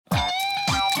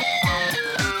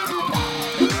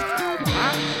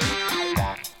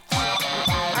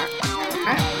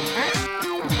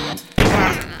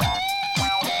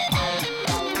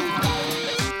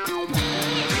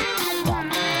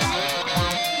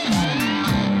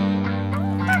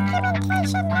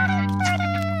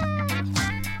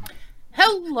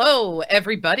Hello,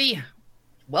 everybody.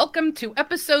 Welcome to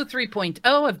episode 3.0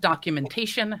 of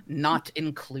Documentation Not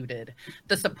Included.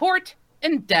 The support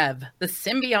and dev, the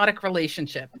symbiotic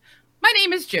relationship. My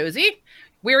name is Josie.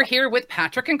 We're here with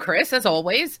Patrick and Chris, as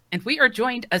always, and we are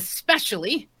joined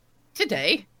especially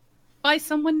today by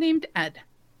someone named Ed.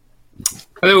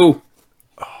 Hello.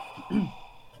 You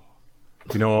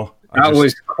know, that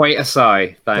was quite a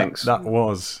sigh. Thanks. That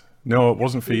was. No, it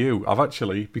wasn't for you. I've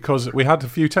actually, because we had a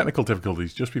few technical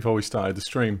difficulties just before we started the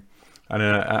stream.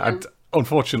 And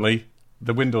unfortunately,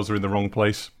 the windows are in the wrong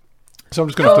place. So I'm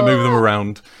just going to have to move them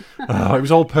around. It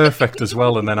was all perfect as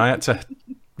well. And then I had to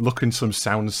look in some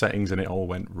sound settings and it all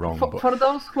went wrong. For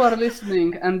those who are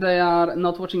listening and they are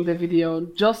not watching the video,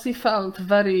 Josie felt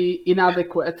very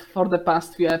inadequate for the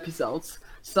past few episodes.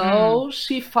 So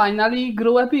she finally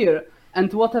grew a beard.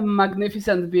 And what a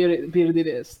magnificent beard it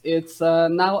is. It's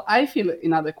now I feel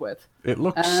inadequate. It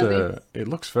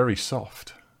looks very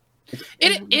soft.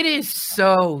 It is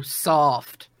so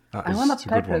soft. That's a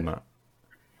good one, that.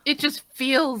 It just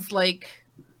feels like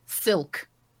silk.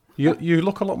 You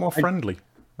look a lot more friendly,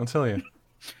 I'll tell you.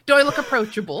 Do I look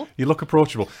approachable? You look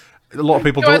approachable. A lot of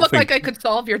people Do don't I look think... like I could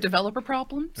solve your developer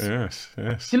problems? Yes.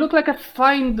 You look like a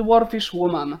fine dwarfish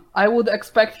woman. I would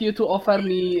expect you to offer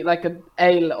me like an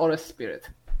ale or a spirit.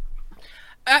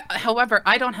 However,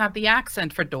 I don't have the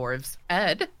accent for dwarves.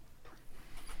 Ed?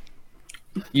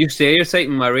 You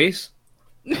stereotyping my race?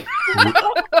 Race?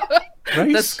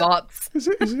 The Scots. Is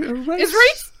it a race? Is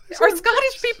race? Are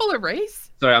Scottish people a race?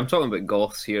 Sorry, I'm talking about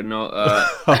goths here, not...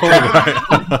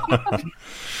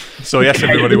 So yes,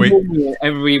 everybody,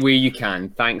 every way you can.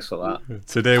 Thanks for that.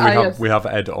 Today we have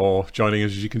Ed Orr joining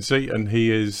us, as you can see, and he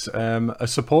is a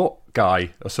support guy,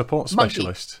 a support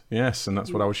specialist. Monkey. Yes, and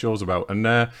that's what our show's about.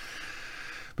 And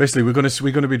basically, we're going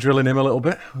to be drilling him a little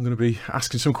bit. I'm going to be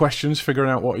asking some questions, figuring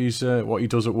out what he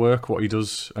does at work, what he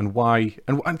does, and why.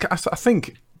 And I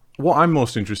think what I'm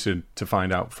most interested to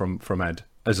find out from Ed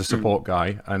as a support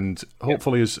guy, and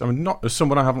hopefully not as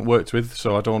someone I haven't worked with,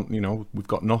 so I don't, we've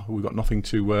got nothing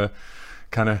to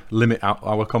kind of limit out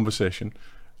our conversation.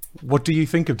 What do you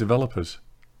think of developers?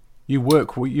 You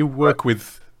work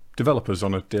with developers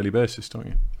on a daily basis, don't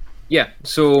you? Yeah.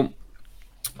 So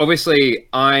obviously,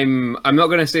 I'm not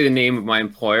going to say the name of my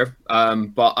employer,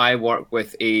 but I work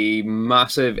with a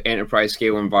massive enterprise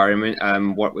scale environment.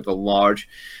 Work with a large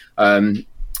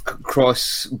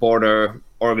cross-border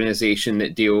organization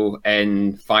that deal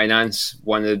in finance,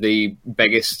 one of the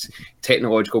biggest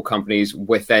technological companies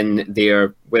within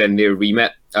their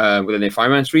remit, within their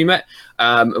finance remit.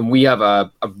 And we have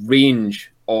a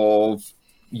range of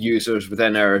users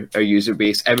within our user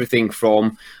base, everything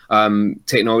from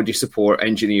technology support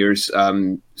engineers,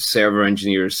 server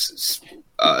engineers,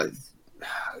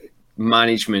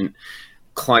 management,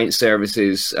 client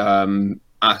services,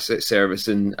 asset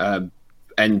servicing,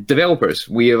 and developers.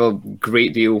 We have a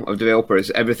great deal of developers.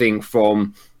 Everything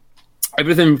from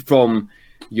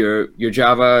your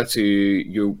Java to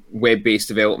your web-based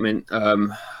development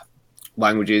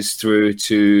languages, through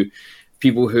to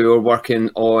people who are working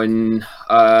on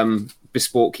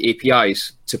bespoke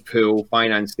APIs to pull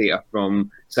finance data from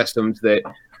systems that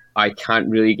I can't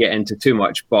really get into too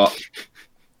much, but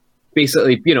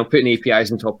basically, putting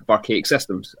APIs on top of archaic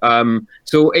systems.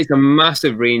 So it's a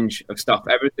massive range of stuff.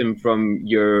 Everything from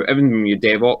your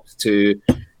DevOps to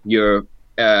your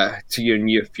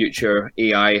near future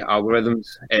AI algorithms.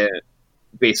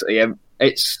 Basically,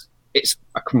 it's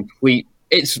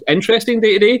interesting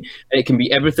day to day, and it can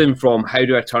be everything from how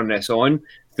do I turn this on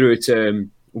through to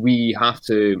we have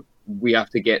to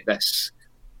get this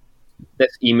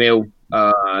email.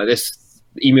 This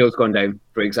email's gone down,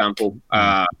 for example,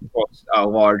 across a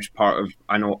large part of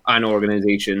an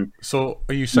organization. So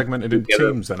are you segmented into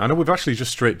teams then? I know we've actually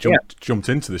just straight jumped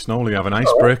into this. Normally we have an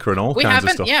icebreaker and all kinds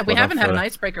of stuff. Yeah, we haven't had an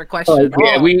icebreaker question.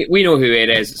 We know who it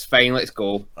is. It's fine. Let's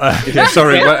go.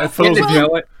 Sorry, for those of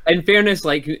you... In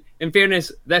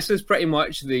fairness, this is pretty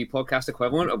much the podcast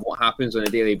equivalent of what happens on a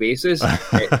daily basis.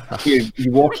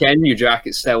 You walk in, your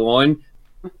jacket's still on.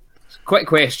 Quick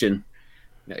question.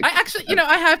 I actually,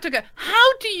 I have to go.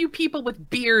 How do you people with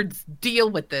beards deal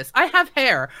with this? I have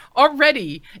hair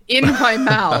already in my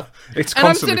mouth. It's and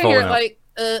constantly I'm sitting here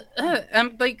out.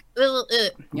 I'm like,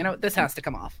 this has to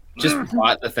come off. Just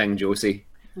plait the thing, Josie.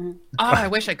 Oh, I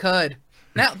wish I could.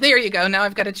 Now, there you go. Now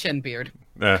I've got a chin beard.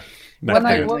 When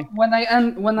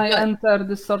I enter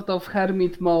this sort of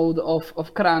hermit mode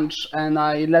of crunch, and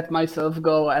I let myself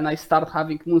go, and I start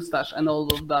having mustache and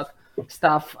all of that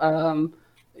stuff,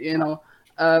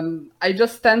 I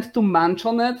just tend to munch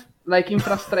on it, like in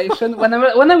frustration. when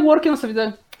I'm working on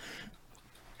something,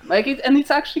 Like it, and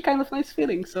it's actually kind of nice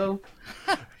feeling. So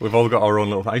We've all got our own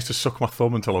little. I used to suck my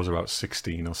thumb until I was about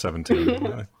 16 or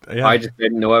 17. Yeah. I just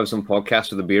didn't know I was on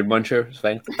podcast with a beard muncher. It's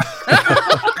fine.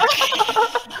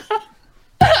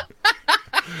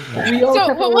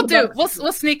 So what we'll do,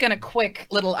 we'll sneak in a quick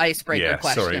little icebreaker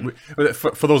question. Sorry.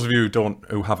 For those of you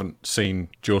who haven't seen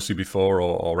Josie before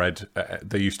or read,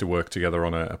 they used to work together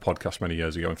on a podcast many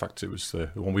years ago. In fact, it was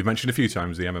the one we've mentioned a few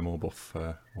times, the MMO Buff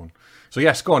one. So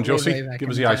yes, go on, Josie. Give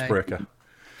us the icebreaker.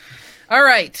 All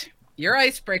right. Your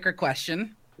icebreaker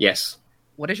question. Yes.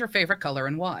 What is your favorite color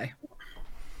and why?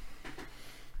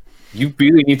 You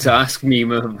really need to ask me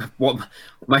what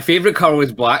my favorite color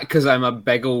was black because I'm a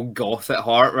big old goth at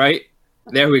heart, right?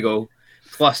 There we go.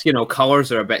 Plus,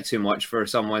 colors are a bit too much for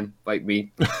someone like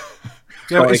me. Yeah,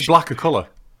 but is black a color?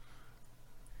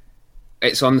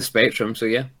 It's on the spectrum, so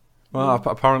yeah. Well,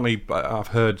 apparently, I've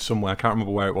heard somewhere. I can't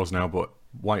remember where it was now, but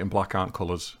white and black aren't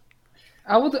colors.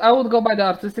 I would go by the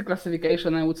artistic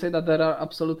classification. I would say that there are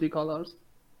absolutely colors.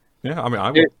 Yeah, I mean,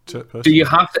 I would. Personally. Do you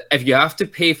have to? If you have to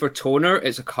pay for toner,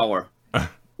 it's a color.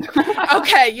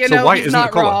 Okay, so white he's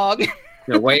not wrong.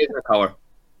 No, white isn't a color.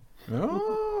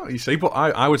 Oh, you see, but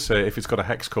I would say if it's got a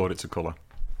hex code, it's a color.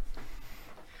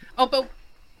 Oh, but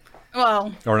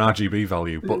well, or an RGB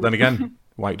value. But then again,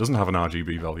 white doesn't have an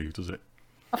RGB value, does it?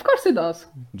 Of course it does.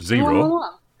 0.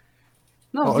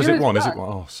 No, oh, is it 1? Is it 1?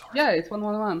 Oh, sorry. Yeah, it's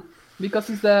 111 because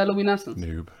it's the luminescence.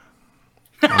 Noob.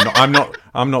 I'm not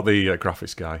the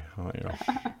graphics guy.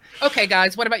 Okay,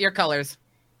 guys, what about your colors?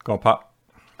 Go on, Pat.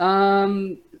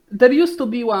 There used to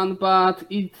be one, but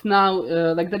it now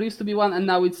there used to be one, and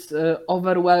now it's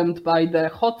overwhelmed by the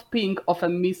hot pink of a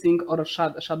missing or a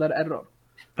shader error.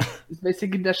 It's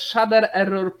basically the shader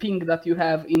error pink that you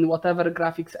have in whatever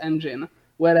graphics engine,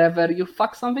 wherever you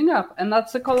fuck something up, and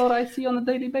that's the color I see on a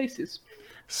daily basis.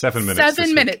 7 minutes.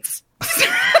 7 minutes.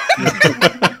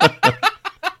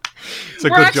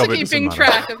 We're actually keeping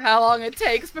track of how long it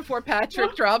takes before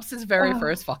Patrick drops his very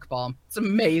first fuck bomb. It's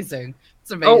amazing. It's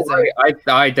amazing. Oh,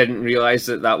 I didn't realize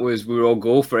that was we all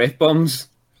go for F-bombs.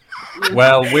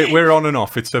 Well, we're on and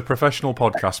off. It's a professional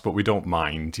podcast, but we don't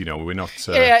mind. We're not.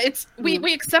 Yeah, it's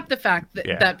we accept the fact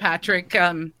that Patrick.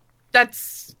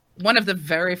 That's one of the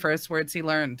very first words he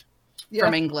learned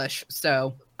from English.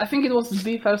 So I think it was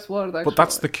the first word, actually. But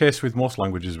that's the case with most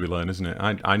languages we learn, isn't it?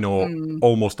 I know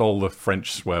almost all the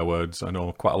French swear words. I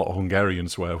know quite a lot of Hungarian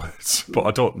swear words, but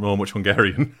I don't know much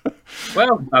Hungarian.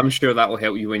 Well, I'm sure that will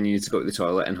help you when you need to go to the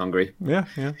toilet in Hungary. Yeah.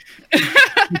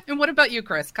 And what about you,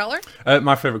 Chris? Color?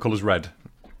 My favourite colour is red.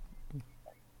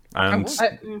 And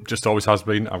just always has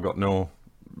been. I've got no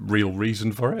real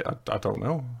reason for it. I don't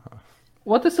know.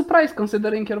 What a surprise,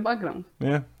 considering your background.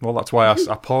 Yeah, well, that's why I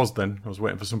paused then. I was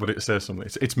waiting for somebody to say something.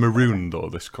 It's maroon, though,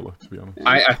 this colour, to be honest.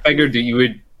 I figured that you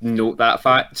would note that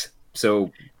fact,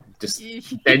 so just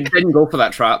didn't go for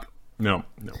that trap. No.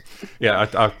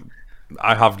 Yeah,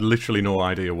 I have literally no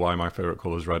idea why my favourite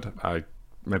colour is red.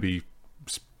 Maybe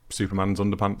Superman's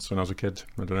underpants when I was a kid.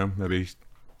 I don't know, maybe...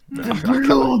 The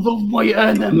blood of my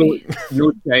enemy!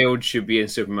 No child should be in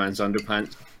Superman's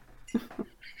underpants.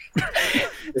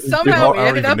 Somehow we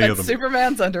ended up at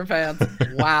Superman's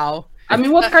underpants. Wow. I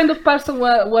mean, what kind of person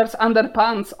wears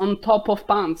underpants on top of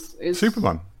pants?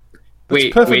 Superman.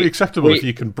 It's perfectly acceptable if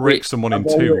you can break someone in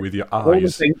two with your eyes. All the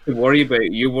things to worry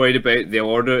about. You're worried about the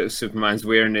order that Superman's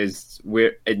wearing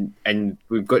and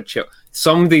we've got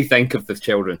somebody think of the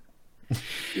children.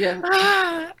 Yeah.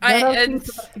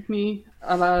 Keep me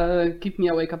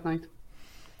awake at night.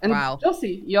 And wow.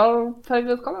 Josie, your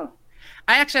favorite color?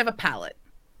 I actually have a palette.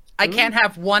 I can't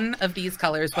have one of these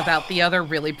colors without the other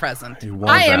really present.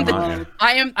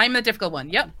 I'm the difficult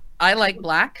one. Yep. I like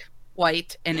black,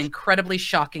 white, and incredibly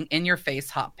shocking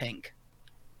in-your-face hot pink.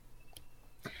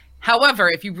 However,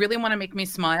 if you really want to make me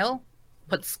smile,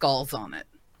 put skulls on it.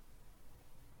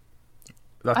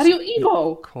 Are you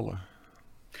emo? Color.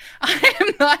 I am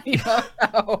not emo.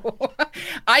 No.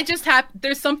 I just have.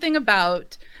 There's something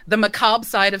about the macabre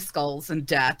side of skulls and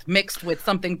death mixed with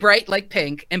something bright like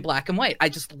pink and black and white. I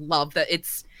just love that.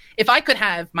 If I could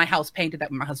have my house painted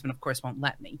that way, my husband of course won't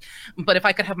let me, but if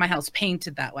I could have my house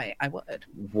painted that way, I would.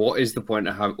 What is the point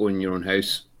of owning your own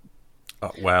house?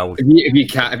 Well, if you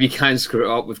can't screw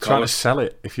it up with trying colour. to sell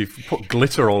it, if you put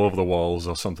glitter all over the walls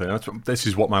or something. This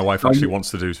is what my wife actually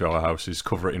wants to do to our house: is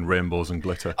cover it in rainbows and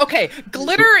glitter. Okay,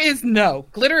 glitter is the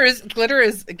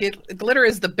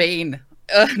bane.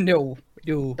 No.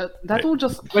 That will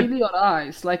just kill your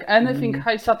eyes. Like anything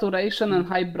high saturation and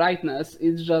high brightness,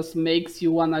 it just makes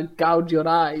you wanna gouge your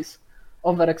eyes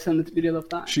over extended period of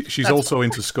time. She's also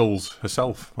into skulls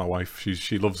herself. My wife,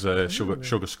 she loves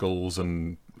sugar skulls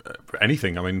and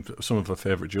anything. I mean, some of our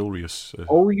favourite jewellery is...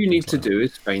 all you need to do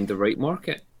is find the right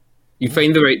market. You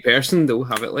find the right person, they'll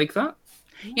have it like that.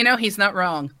 He's not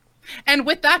wrong. And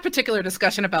with that particular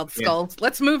discussion about skulls,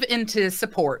 let's move into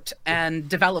support and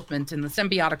development in the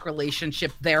symbiotic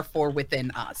relationship, therefore,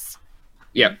 within us.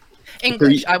 Yeah.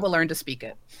 English, I will learn to speak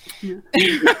it.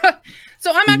 Yeah.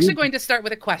 So I'm actually going to start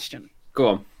with a question. Go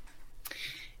on.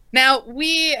 Now,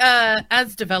 we,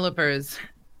 as developers,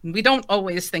 we don't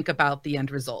always think about the end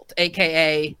result,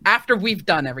 aka after we've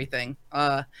done everything.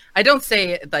 I don't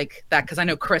say it like that because I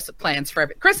know Chris plans for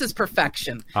everything. Chris is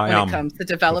perfection when it comes to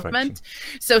development.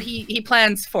 Perfection. So he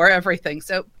plans for everything.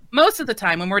 So most of the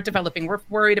time when we're developing, we're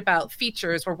worried about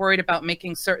features. We're worried about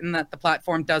making certain that the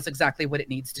platform does exactly what it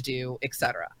needs to do,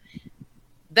 etc.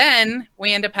 Then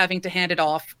we end up having to hand it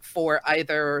off for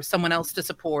either someone else to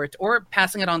support or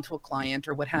passing it on to a client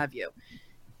or what have you.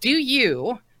 Do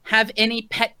you have any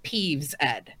pet peeves,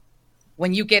 Ed,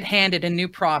 when you get handed a new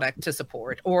product to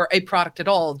support or a product at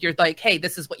all? You're like, hey,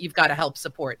 this is what you've got to help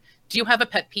support. Do you have a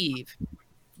pet peeve?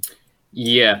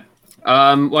 Yeah.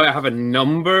 Well, I have a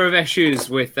number of issues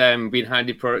with being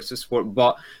handed products to support,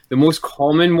 but the most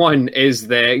common one is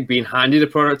that being handed a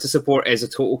product to support is a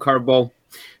total curveball.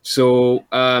 So,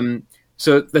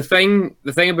 the thing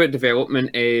about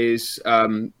development is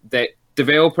that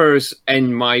developers,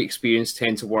 in my experience,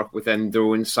 tend to work within their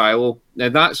own silo. Now,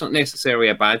 that's not necessarily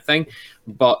a bad thing,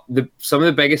 but some of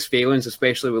the biggest failings,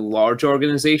 especially with large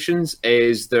organizations,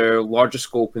 is their larger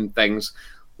scope and things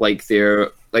like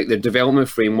their development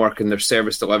framework and their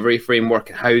service delivery framework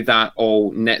and how that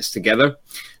all knits together.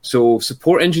 So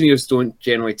support engineers don't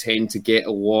generally tend to get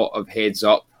a lot of heads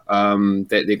up that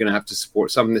they're going to have to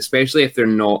support something, especially if they're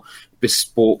not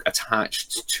bespoke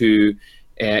attached to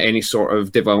any sort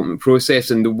of development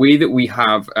process. And the way that we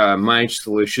have managed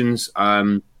solutions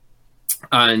and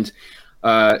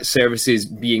services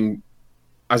being,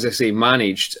 as I say,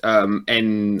 managed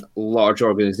in large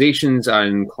organizations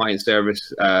and client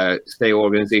service style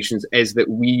organizations is that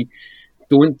we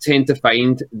don't tend to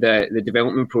find the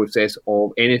development process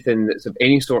of anything that's of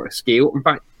any sort of scale, in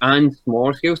fact, and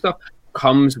smaller scale stuff,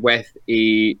 comes with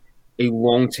a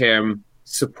long-term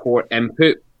support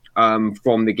input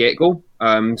from the get-go.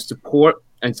 Support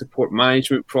and support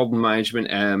management, problem management,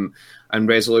 and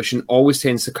resolution always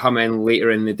tends to come in later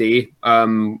in the day,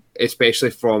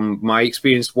 especially from my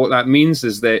experience. What that means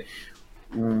is that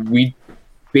we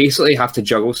basically have to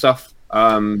juggle stuff.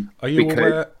 Are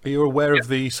you aware of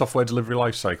the software delivery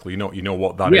lifecycle? You know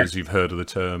what that is. You've heard of the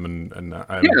term, and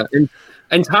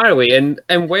entirely.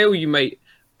 And while you might,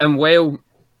 and while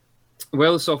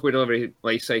the software delivery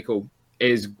lifecycle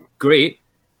is great,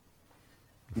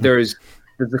 there's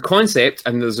a concept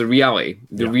and there's a reality.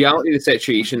 The reality of the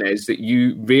situation is that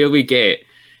you rarely get.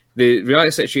 The reality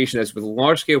of the situation is with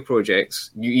large-scale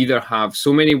projects, you either have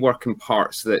so many working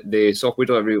parts that the software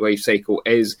delivery lifecycle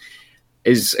is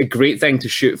a great thing to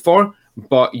shoot for,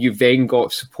 but you've then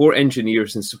got support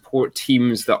engineers and support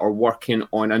teams that are working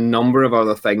on a number of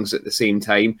other things at the same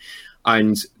time,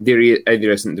 and there either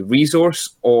isn't the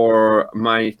resource or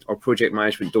project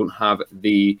management don't have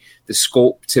the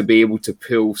scope to be able to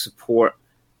pull support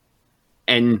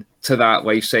into that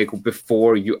life cycle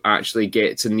before you actually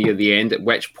get to near the end, at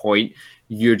which point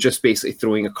you're just basically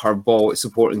throwing a curveball at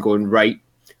support and going, right,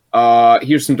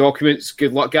 here's some documents,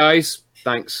 good luck guys,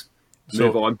 thanks,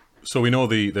 move on. So we know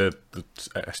the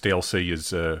SDLC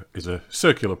is a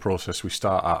circular process. We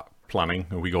start at planning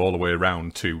and we go all the way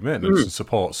around to maintenance and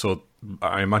support. So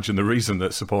I imagine the reason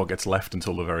that support gets left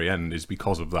until the very end is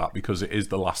because of that, because it is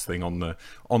the last thing on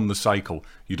the cycle.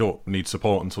 You don't need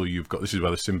support until you've got, this is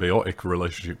where the symbiotic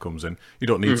relationship comes in. You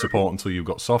don't need support until you've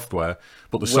got software,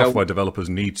 but the software developers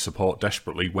need support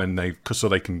desperately so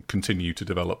they can continue to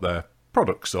develop their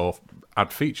products or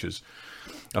add features.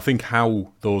 I think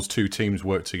how those two teams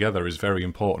work together is very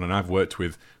important, and I've worked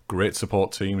with great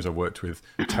support teams, I've worked with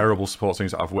terrible support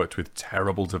teams, I've worked with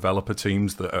terrible developer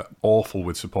teams that are awful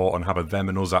with support and have a them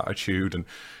and us attitude, and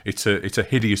it's a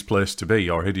hideous place to be,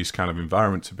 or a hideous kind of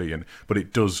environment to be in, but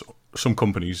some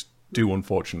companies do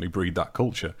unfortunately breed that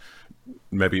culture.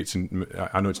 Maybe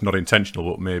I know it's not intentional,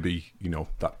 but maybe,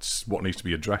 that's what needs to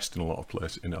be addressed in a lot of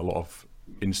places, in a lot of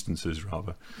instances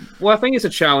rather. Well, I think it's a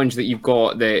challenge that you've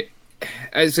got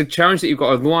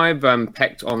although I've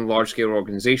picked on large-scale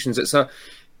organizations, it's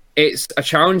a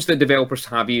challenge that developers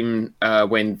have even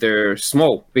when they're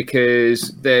small, because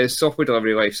the software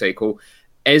delivery lifecycle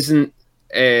isn't.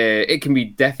 It can be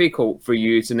difficult for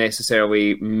you to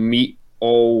necessarily meet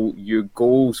all your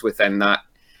goals within that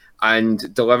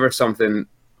and deliver something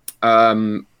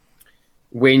when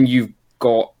you've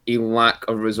got a lack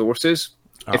of resources.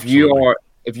 Absolutely.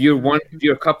 if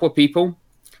you're a couple of people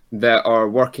that are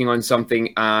working on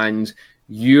something and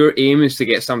your aim is to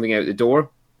get something out the door,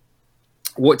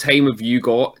 what time have you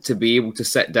got to be able to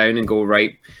sit down and go,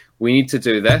 right, we need to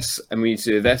do this and we need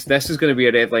to do this. This is going to be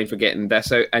a deadline for getting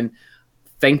this out. And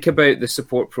think about the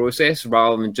support process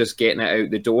rather than just getting it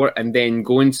out the door and then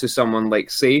going to someone like,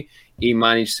 say, a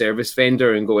managed service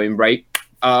vendor and going, right,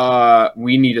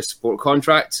 we need a support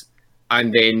contract,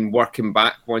 and then working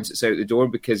back once it's out the door.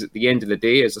 Because at the end of the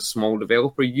day, as a small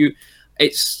developer,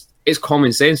 it's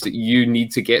common sense that you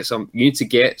need to get a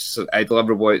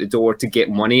deliverable out the door to get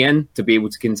money in to be able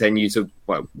to continue to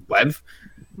live.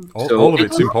 All of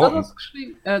it's important.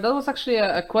 That was actually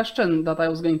a question that I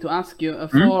was going to ask you.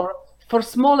 For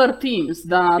smaller teams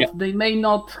that they may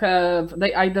not have,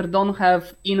 they either don't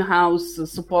have in-house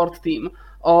support team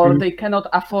or they cannot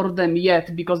afford them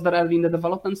yet because they're early in the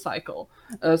development cycle.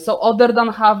 So other than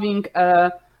having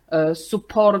a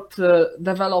support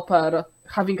developer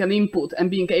having an input and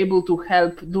being able to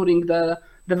help during the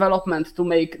development to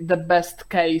make the best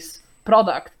case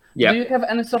product, do you have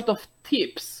any sort of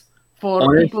tips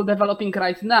for people developing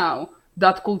right now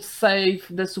that could save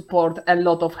the support a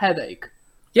lot of headache?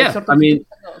 Yeah, I mean,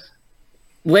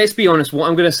 let's be honest. What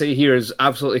I'm going to say here is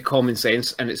absolutely common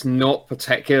sense, and it's not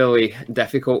particularly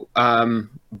difficult,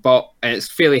 but it's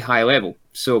fairly high level.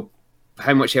 So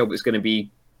how much help it's going to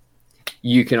be,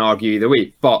 you can argue either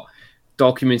way. But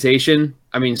documentation,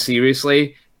 I mean,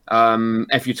 seriously,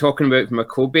 if you're talking about from a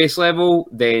code base level,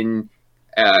 then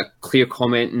clear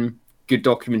commenting, good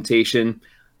documentation,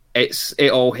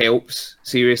 it all helps.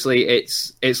 Seriously,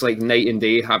 it's like night and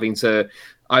day having to.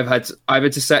 I've had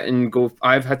to sit and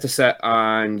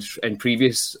in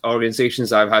previous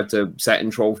organizations I've had to sit and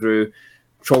troll through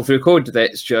code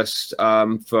that's just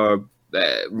for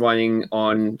running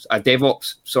on a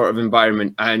DevOps sort of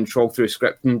environment, and troll through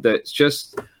scripting that's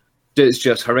just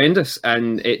horrendous,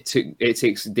 and it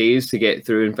takes days to get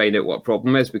through and find out what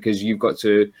problem is, because you've got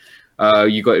to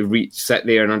sit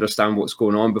there and understand what's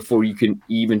going on before you can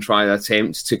even try an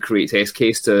attempt to create a test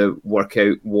case to work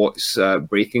out what's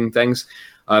breaking things.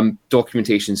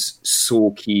 Documentation's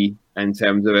so key in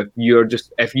terms of if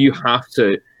you have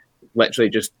to literally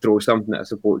just throw something at a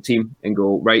support team and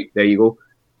go, right, there you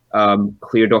go.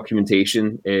 Clear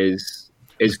documentation is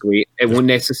great. It won't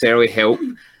necessarily help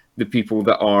the people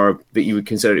that you would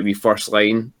consider to be first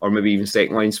line or maybe even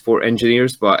second line support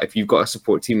engineers, but if you've got a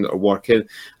support team that are working at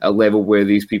a level where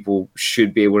these people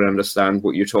should be able to understand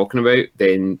what you're talking about,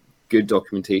 then good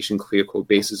documentation, clear code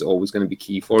base is always going to be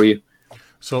key for you.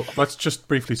 So let's just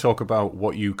briefly talk about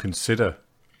what you consider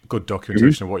good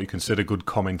documentation and what you consider good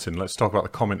commenting. Let's talk about the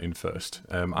commenting first.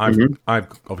 I've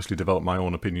obviously developed my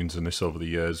own opinions on this over the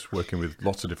years, working with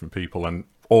lots of different people, and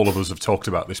all of us have talked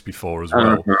about this before as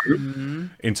well.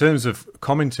 In terms of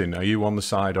commenting, are you on the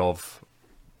side of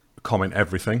comment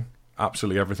everything,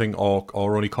 absolutely everything, or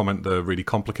only comment the really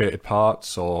complicated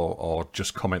parts, or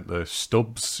just comment the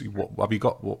stubs? What have you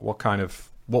got? What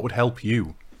would help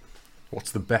you?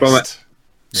 What's the best?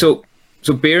 So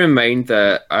bear in mind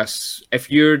that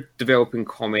if you're developing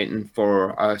commenting for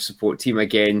a support team,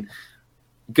 again,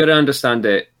 you got to understand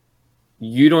that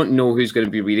you don't know who's going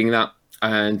to be reading that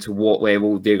and to what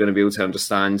level they're going to be able to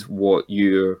understand what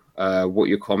your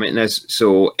commenting is.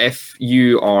 So if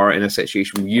you are in a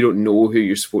situation where you don't know who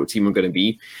your support team are going to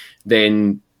be,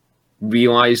 then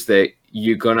realize that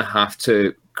you're going to have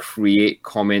to create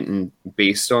commenting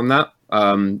based on that.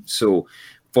 So,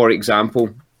 for example,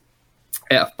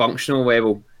 at a functional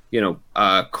level,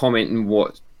 commenting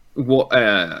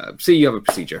say you have a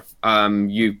procedure,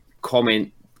 you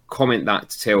comment that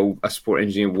to tell a support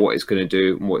engineer what it's going to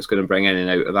do and what it's going to bring in and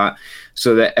out of that,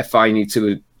 so that if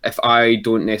I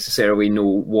don't necessarily know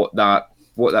what that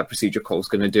procedure call is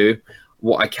going to do,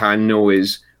 what I can know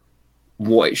is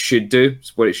what it should do,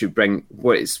 what it should bring,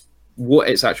 what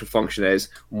its actual function is,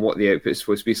 and what the output is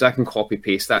supposed to be. So I can copy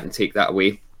paste that and take that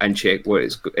away and check what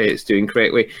it's doing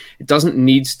correctly. It doesn't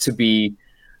need to be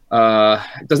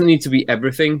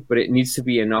everything, but it needs to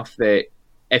be enough that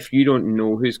if you don't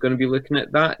know who's going to be looking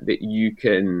at that you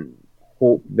can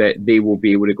hope that they will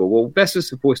be able to go, well, this is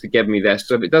supposed to give me this,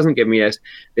 so if it doesn't give me this,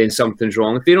 then something's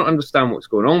wrong. If they don't understand what's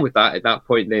going on with that at that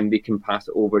point, then they can pass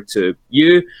it over to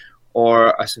you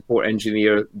or a support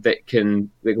engineer that can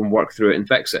work through it and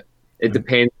fix it. It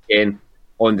depends again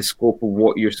on the scope of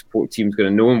what your support team's going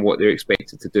to know and what they're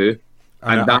expected to do.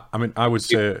 I would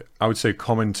say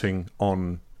commenting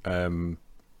on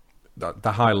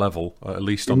the high level, at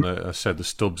least on the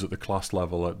stubs at the class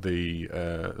level, at the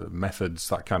methods,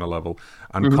 that kind of level,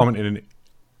 and commenting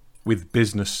with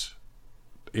business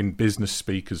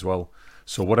speak as well.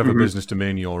 So whatever business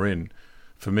domain you're in,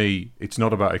 for me, it's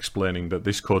not about explaining that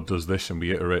this code does this and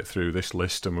we iterate through this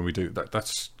list, and when we do that,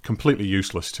 that's completely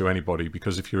useless to anybody,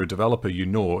 because if you're a developer, you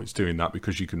know it's doing that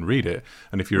because you can read it,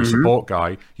 and if you're a support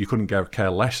guy, you couldn't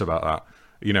care less about that.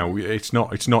 You know, it's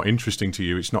not interesting to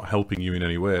you. It's not helping you in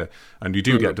any way. And you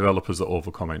do get developers that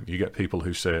overcomment. You get people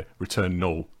who say return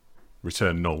null.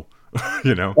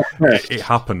 You know, it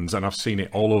happens, and I've seen it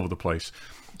all over the place.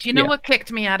 Do you know what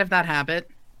kicked me out of that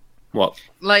habit? What?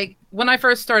 Like, when I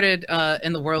first started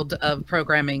in the world of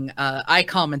programming, I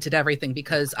commented everything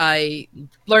because I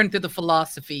learned through the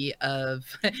philosophy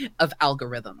of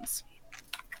algorithms,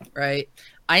 right?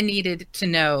 I needed to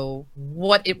know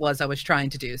what it was I was trying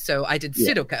to do. So I did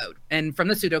pseudocode. And from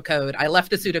the pseudocode, I left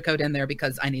the pseudocode in there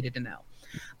because I needed to know.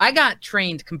 I got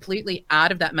trained completely out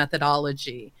of that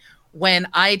methodology when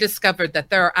I discovered that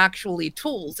there are actually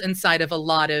tools inside of a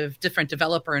lot of different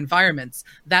developer environments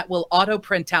that will auto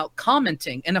print out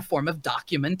commenting in a form of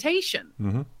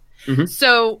documentation.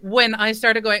 So when I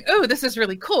started going, oh, this is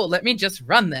really cool, let me just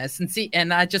run this and see.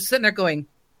 And I just sitting there going,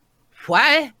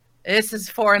 what? This is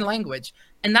foreign language.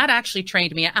 And that actually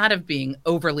trained me out of being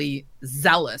overly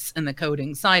zealous in the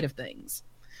coding side of things.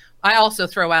 I also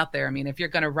throw out there, I mean, if you're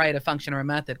going to write a function or a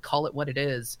method, call it what it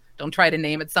is. Don't try to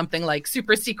name it something like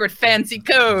super secret fancy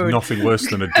code. Nothing worse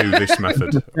than a do this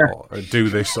method, or do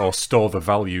this, or store the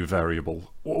value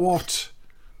variable. What?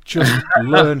 Just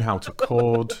learn how to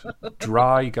code.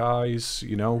 Dry, guys,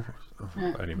 you know.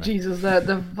 Anyway. Jesus,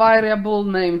 the variable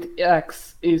named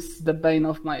X is the bane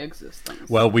of my existence.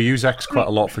 Well, we use X quite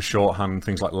a lot for shorthand,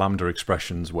 things like lambda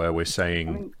expressions, where we're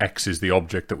saying X is the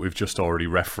object that we've just already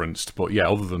referenced. But yeah,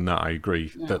 other than that, I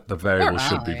agree that the variable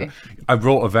should be. I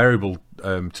wrote a variable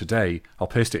today. I'll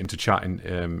paste it into chat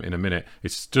in a minute.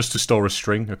 It's just to store a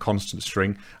string, a constant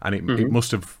string, and it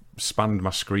must have spanned my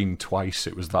screen twice.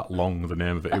 It was that long, the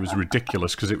name of it. It was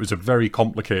ridiculous because it was a very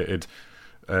complicated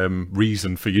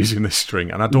reason for using this string,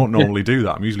 and I don't normally do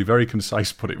that. I'm usually very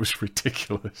concise, but it was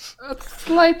ridiculous. It's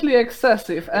slightly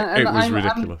excessive, and it was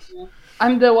ridiculous.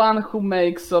 I'm the one who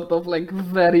makes sort of like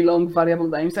very long variable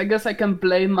names. I guess I can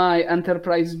blame my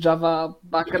enterprise Java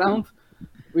background,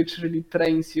 which really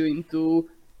trains you into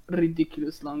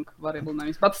ridiculous long variable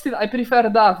names. But still, I prefer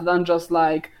that than just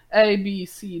like A, B,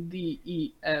 C, D,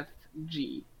 E, F,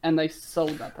 G, and I saw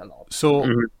that a lot. So.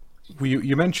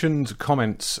 You mentioned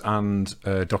comments and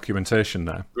documentation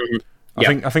there.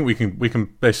 I think we can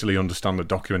basically understand that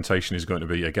documentation is going to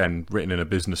be, again, written in a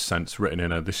business sense, written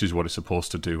in a this is what it's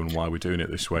supposed to do and why we're doing it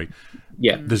this way.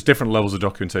 Yeah. There's different levels of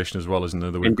documentation as well, isn't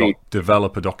there? We've got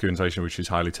developer documentation, which is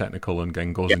highly technical and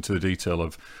again goes into the detail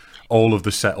of all of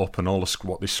the setup and all of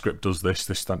what this script does, this,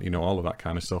 that, you know, all of that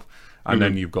kind of stuff. And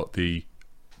then you've got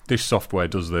this software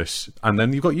does this, and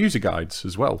then you've got user guides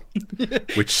as well,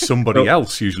 which somebody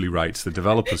else usually writes. The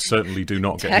developers certainly do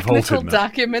not get involved in that. Technical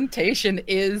documentation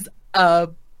is a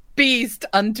beast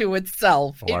unto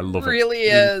itself. I love it. Really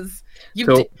is.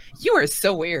 You are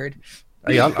so weird.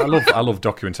 Hey, I love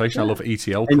documentation. I love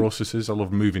ETL processes. I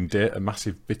love moving data,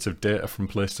 massive bits of data from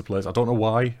place to place. I don't know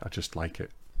why. I just like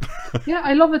it. Yeah,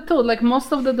 I love it too. Like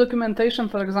most of the documentation,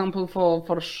 for example, for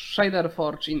Shader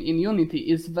Forge in Unity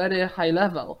is very high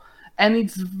level, and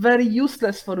it's very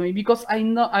useless for me because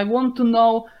I want to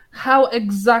know how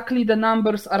exactly the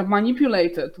numbers are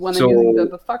manipulated when I'm using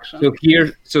the function.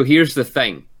 So here's the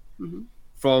thing.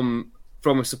 From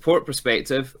a support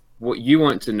perspective, what you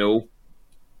want to know,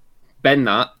 bin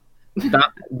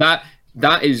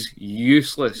that is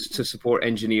useless to support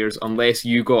engineers unless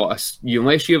you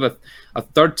have a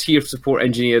third tier support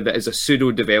engineer that is a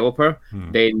pseudo developer.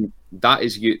 Then that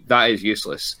is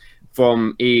useless.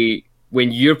 When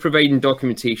you're providing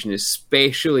documentation,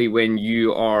 especially when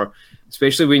you're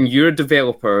a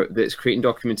developer that's creating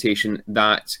documentation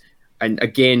that, and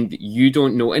again, you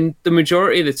don't know, and the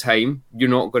majority of the time you're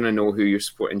not going to know who your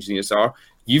support engineers are.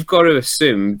 You've got to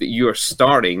assume that you are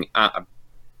starting at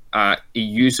a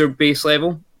user base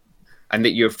level, and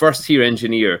that your first tier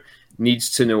engineer needs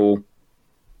to know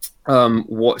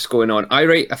what's going on. I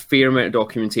write a fair amount of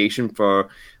documentation for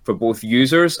both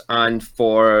users and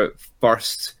for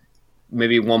first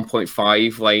maybe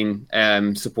 1.5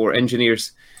 line support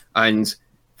engineers. And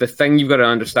the thing you've got to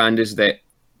understand is that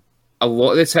a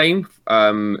lot of the time,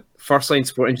 first line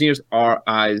support engineers are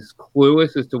as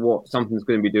clueless as to what something's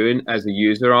going to be doing as the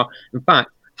user are. In fact,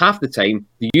 half the time,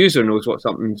 the user knows what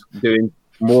something's doing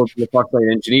more than the first line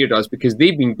engineer does because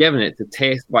they've been given it to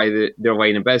test by their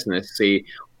line of business, say,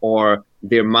 or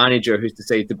their manager who's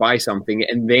decided to buy something,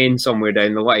 and then somewhere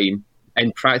down the line,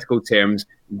 in practical terms,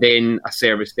 then a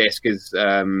service desk is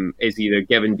either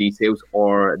given details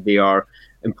or they are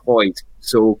employed.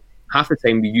 So half the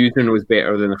time the user knows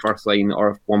better than the first line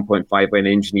or 1.5 line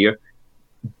engineer.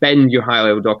 Bend your high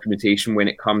level documentation when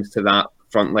it comes to that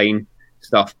frontline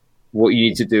stuff. What you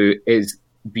need to do is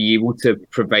be able to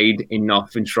provide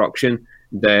enough instruction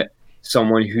that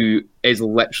someone who is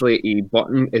literally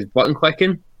button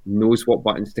clicking knows what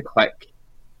buttons to click.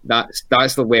 That's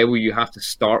the level you have to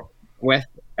start with,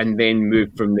 and then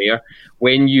move from there.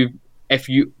 If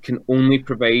you can only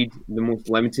provide the most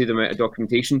limited amount of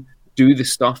documentation, do the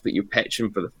stuff that you're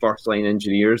pitching for the first line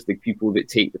engineers, the people that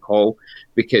take the call,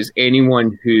 because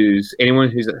anyone who's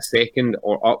a second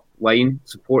or up line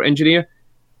support engineer,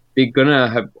 they're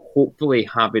gonna hopefully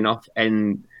have enough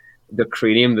in the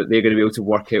cranium that they're going to be able to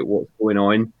work out what's going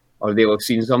on, or they'll have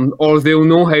seen some, or they'll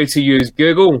know how to use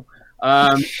Google.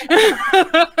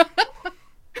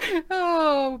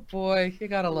 Oh boy, you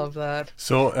gotta love that.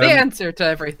 So the answer to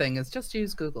everything is just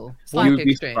use Google. Slack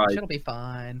Exchange, it'll be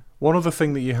fine. One other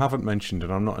thing that you haven't mentioned,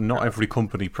 and not every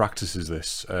company practices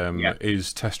this,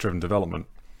 is test-driven development.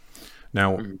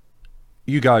 Now,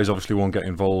 you guys obviously won't get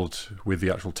involved with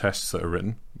the actual tests that are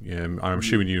written. I'm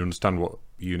assuming you understand what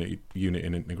unit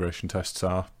and integration tests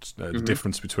are, the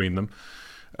difference between them.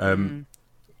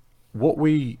 What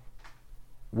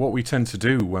we tend to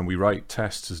do when we write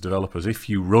tests as developers, if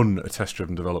you run a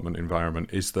test-driven development environment,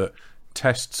 is that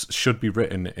tests should be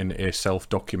written in a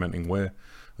self-documenting way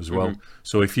as well.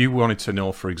 So if you wanted to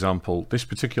know, for example, this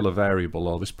particular variable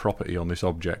or this property on this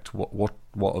object, what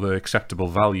are the acceptable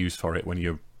values for it when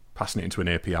you're passing it into an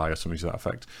API or something to that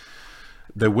effect,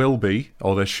 there will be,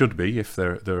 or there should be, if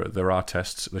there are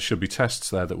tests, there should be tests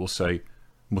there that will say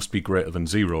must be greater than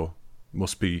 0,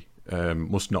 must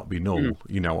not be null,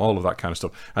 all of that kind of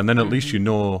stuff. And then at least you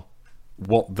know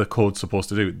what the code's supposed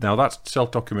to do. Now, that's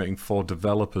self-documenting for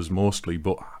developers mostly,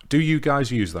 but do you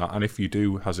guys use that? And if you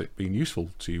do, has it been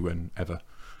useful to you ever?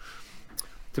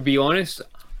 To be honest,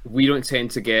 we don't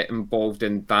tend to get involved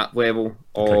in that level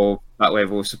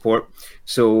of support.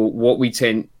 So what we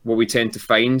tend to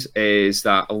find is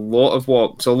that a lot of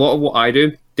what I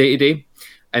do day to day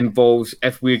involves,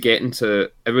 if we're getting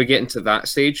to that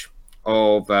stage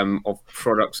of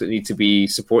products that need to be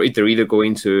supported, they're either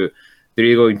going to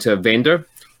a vendor,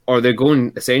 or they're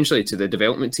going essentially to the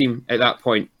development team at that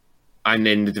point, and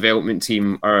then the development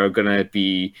team are going to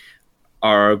be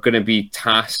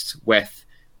tasked with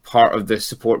part of the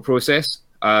support process.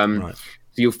 Right.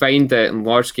 So you'll find that in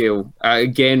large scale,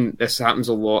 again, this happens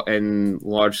a lot in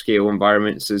large scale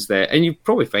environments, is that, and you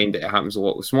probably find that it happens a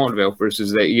lot with small developers,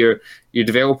 is that your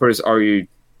developers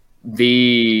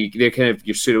they're kind of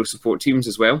your pseudo support teams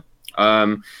as well.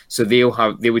 So they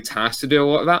would task to do a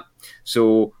lot of that.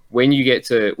 So when you get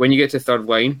to third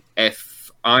line,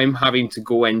 if I'm having to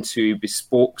go into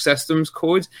bespoke systems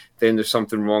code, then there's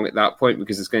something wrong at that point,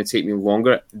 because it's going to take me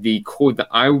longer. The code that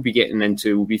I will be getting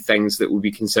into will be things that will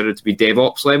be considered to be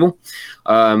DevOps level,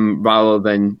 rather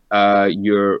than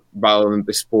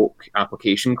bespoke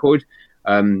application code.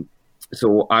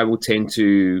 So I will tend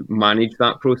to manage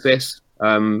that process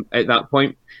at that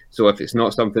point. So if it's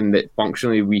not something that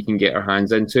functionally we can get our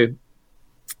hands into,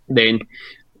 then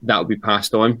that will be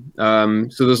passed on.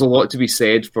 So there's a lot to be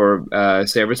said for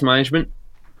service management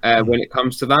when it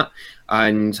comes to that,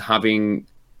 and having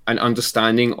an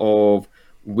understanding of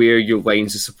where your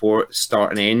lines of support start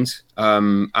and end.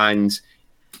 And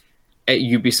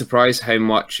you'd be surprised how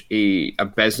much a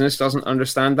business doesn't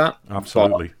understand that.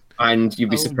 Absolutely. And you'd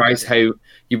be surprised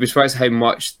how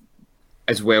much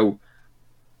as well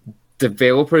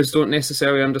developers don't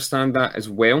necessarily understand that as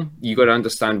well. You got to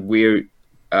understand where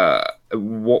at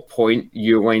what point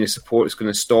your line of support is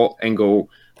going to stop and go,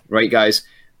 right, guys,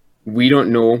 we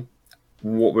don't know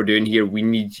what we're doing here. We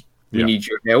need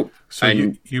your help. So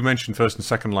you mentioned first and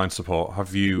second line support.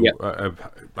 Have you?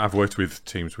 I've worked with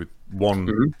teams with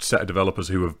one set of developers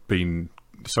who have been,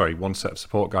 one set of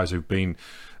support guys who've been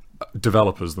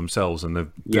developers themselves, and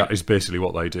that is basically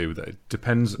what they do. It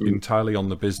depends entirely on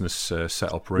the business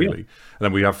setup, really. And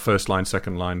then we have first line,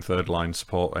 second line, third line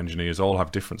support engineers, all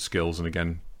have different skills. And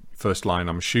again, first line,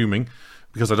 I'm assuming,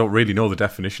 because I don't really know the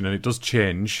definition, and it does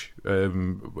change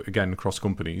again across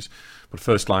companies, but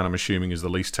first line, I'm assuming, is the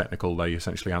least technical. They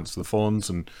essentially answer the phones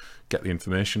and get the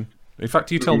information. In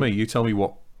fact, you tell me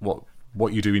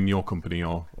what you do in your company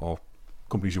or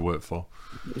companies you work for.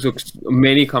 So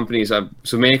many companies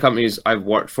I've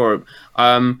worked for,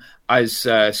 as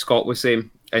Scott was saying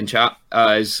in chat,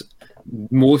 as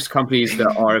most companies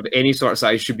that are of any sort of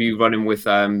size should be running with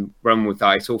the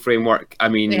ISO framework. I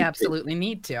mean, they absolutely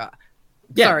need to.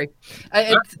 Yeah. Sorry,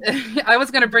 I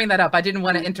was going to bring that up. I didn't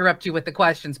want to interrupt you with the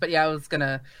questions, but I was going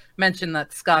to mention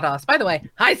that Scott Oss. By the way,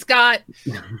 hi Scott.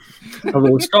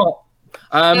 Hello, Scott.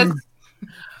 Yes.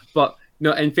 But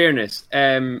no, in fairness,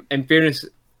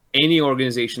 any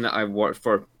organization that I've worked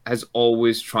for has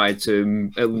always tried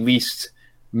to at least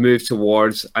move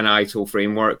towards an ITIL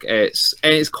framework.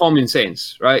 It's common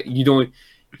sense, right?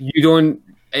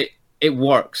 It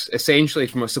works essentially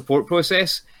from a support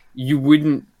process. You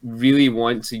wouldn't really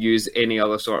want to use any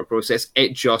other sort of process.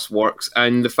 It just works.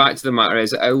 And the fact of the matter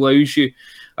is, it allows you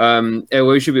to be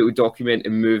able to document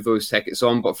and move those tickets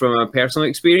on. But from a personal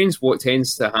experience, what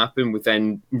tends to happen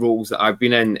within roles that I've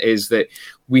been in is that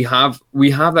we have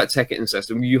that ticketing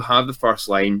system. You have the first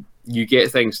line. You get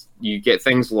things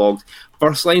logged.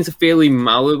 First line's a fairly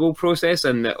malleable process,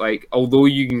 and that, like, although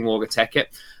you can log a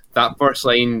ticket, that first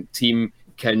line team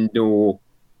can know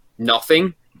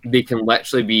nothing. They can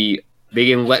literally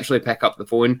pick up the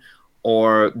phone,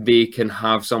 or they can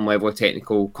have some level of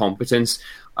technical competence.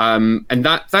 And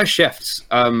that shifts.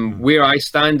 Where I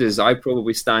stand is I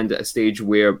probably stand at a stage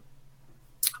where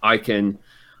I can,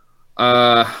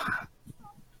 I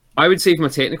would say from a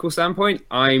technical standpoint,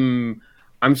 I'm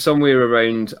somewhere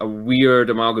around a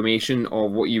weird amalgamation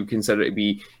of what you consider to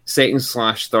be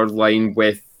second/third line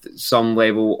with some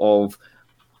level of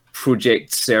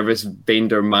project service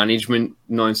vendor management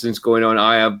nonsense going on.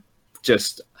 I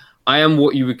am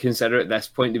what you would consider at this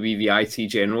point to be the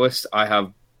IT generalist. I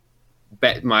have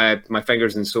bet my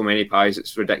fingers in so many pies,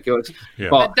 it's ridiculous. Yeah.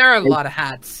 But there are a lot of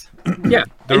hats. Yeah,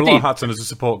 there are a lot of hats, and as a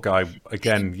support guy,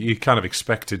 again, you're kind of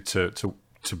expected to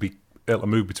be able to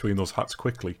move between those hats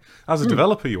quickly. As a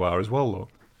developer, you are as well, though.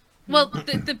 Well,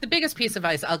 the biggest piece of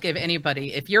advice I'll give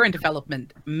anybody, if you're in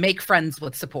development, make friends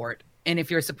with support. And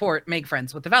if you're support, make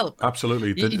friends with development.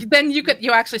 Absolutely. Then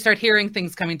you actually start hearing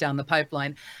things coming down the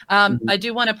pipeline. I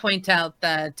do want to point out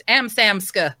that Am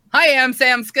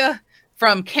Samska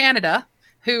from Canada,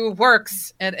 who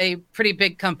works at a pretty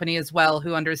big company as well,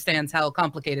 who understands how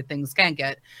complicated things can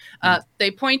get. They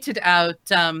pointed out,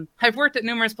 I've worked at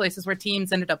numerous places where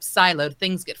teams ended up siloed.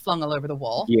 Things get flung all over the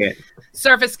wall. Yeah.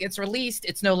 Service gets released.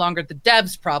 It's no longer the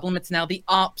dev's problem. It's now the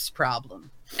ops problem.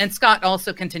 And Scott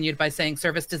also continued by saying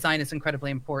service design is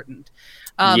incredibly important.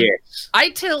 Yes.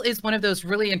 ITIL is one of those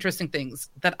really interesting things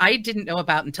that I didn't know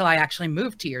about until I actually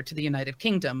moved here to the United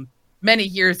Kingdom many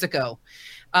years ago.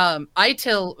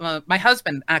 ITIL, my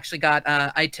husband actually got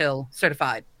ITIL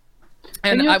certified.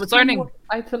 And I was learning what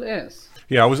ITIL is.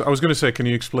 Yeah, I was going to say, can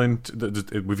you explain?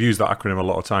 We've used that acronym a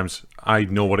lot of times. I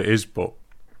know what it is, but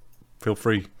feel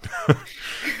free.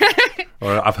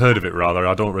 Or I've heard of it, rather.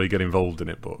 I don't really get involved in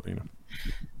it, but, you know.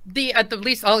 At the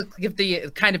least, I'll give the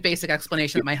kind of basic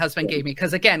explanation that my husband gave me.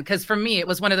 Because for me, it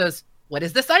was one of those, what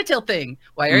is this ITIL thing?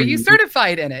 Why are you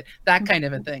certified in it? That kind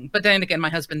of a thing. But then again, my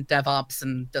husband DevOps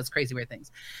and does crazy weird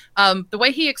things. The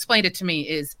way he explained it to me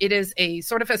is it is a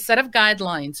sort of a set of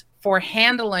guidelines for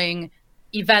handling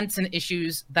events and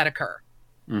issues that occur.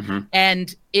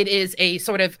 And it is a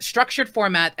sort of structured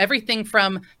format, everything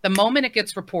from the moment it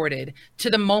gets reported to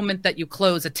the moment that you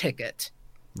close a ticket.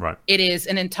 Right. It is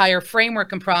an entire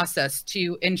framework and process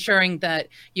to ensuring that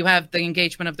you have the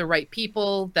engagement of the right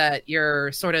people, that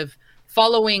you're sort of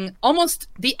following almost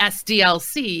the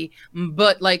SDLC,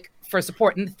 but like for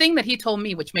support. And the thing that he told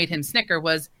me, which made him snicker,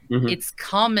 was it's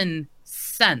common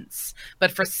sense.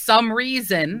 But for some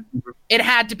reason, it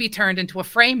had to be turned into a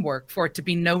framework for it to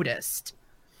be noticed.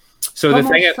 So Common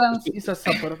the thing sense is a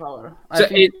superpower. So I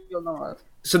think you'll know that.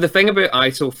 So the thing about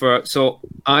ITIL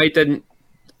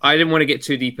I didn't want to get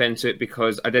too deep into it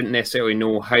because I didn't necessarily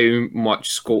know how much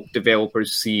scope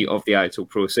developers see of the ITIL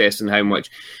process and how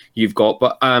much you've got.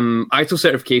 But ITIL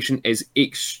certification is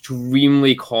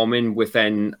extremely common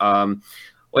within,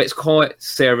 let's call it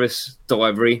service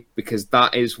delivery, because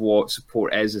that is what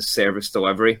support is service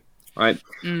delivery, right?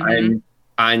 And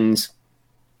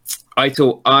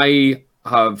ITIL,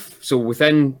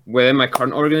 within my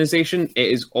current organization,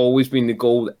 it has always been the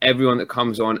goal that everyone that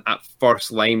comes on at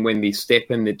first line when they step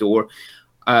in the door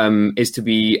is to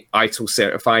be ITIL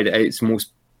certified at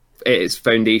its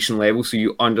foundation level, so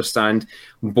you understand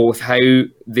both how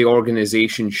the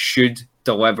organization should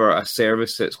deliver a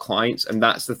service to its clients. And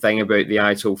that's the thing about the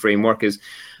ITIL framework is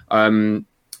that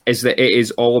it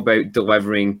is all about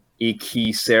delivering a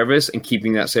key service and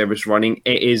keeping that service running.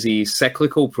 It is a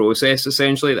cyclical process,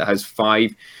 essentially, that has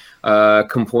 5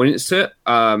 components to it.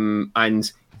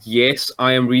 And yes,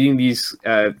 I am reading this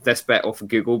bit off of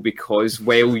Google because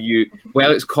while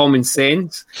it's common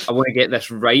sense, I want to get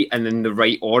this right and in the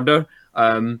right order.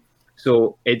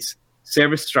 So it's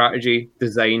service strategy,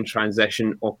 design,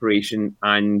 transition, operation,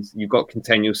 and you've got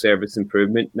continual service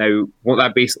improvement. Now, what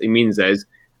that basically means is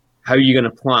how you're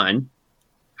going to plan,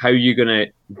 how you're going to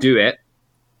do it,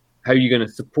 how you're going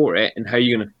to support it, and how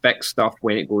you're going to fix stuff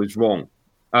when it goes wrong.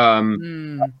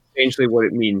 essentially what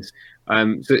it means.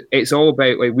 So it's all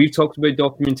about, like we've talked about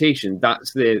documentation.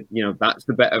 That's the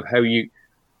bit of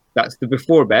that's the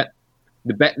before bit.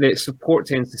 The bit that support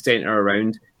tends to center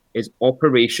around is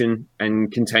operation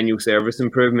and continual service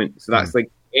improvement. So that's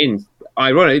like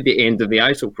ironically the end of the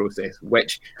ISO process,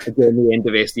 which again the end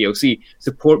of SDLC.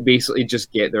 Support basically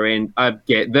just get the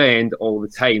end all the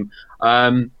time,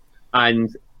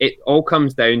 and it all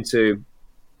comes down to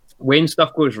when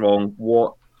stuff goes wrong,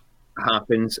 what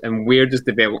happens, and where does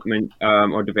development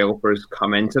or developers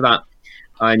come into that.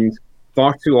 And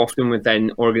far too often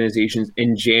within organizations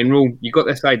in general, you got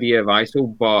this idea of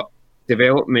ISO, but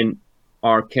development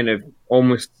are kind of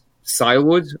almost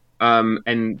siloed,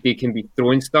 and they can be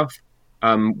throwing stuff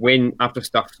when after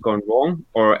stuff's gone wrong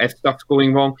or if stuff's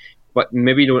going wrong, but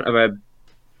maybe don't have a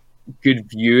good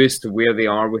view as to where they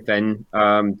are within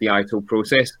the ISO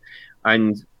process.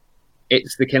 And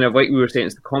it's the kind of, like we were saying,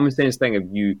 it's the common sense thing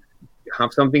of you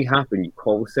have something happen, you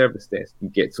call the service desk, you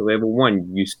get to level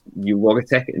 1, you log a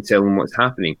ticket and tell them what's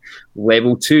happening.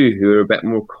 Level 2, who are a bit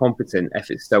more competent, if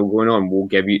it's still going on, will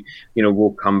give you,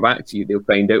 we'll come back to you. They'll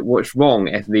find out what's wrong.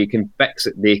 If they can fix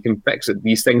it, they can fix it.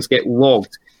 These things get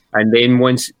logged. And then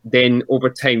over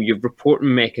time, you have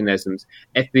reporting mechanisms.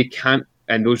 If they can't,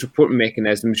 and those reporting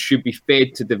mechanisms should be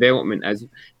fed to development as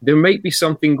there might be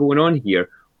something going on here.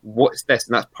 What's this?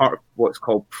 And that's part of what's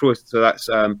called PROS. So that's,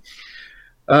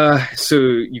 so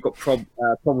you've got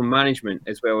problem management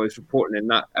as well as reporting, and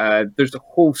that there's a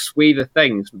whole swathe of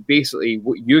things. But basically,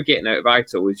 what you're getting out of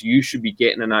ITIL is you should be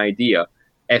getting an idea,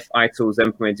 if ITIL is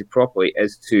implemented properly,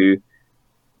 as to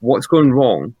what's going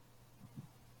wrong,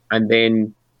 and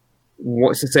then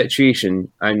what's the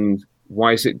situation, and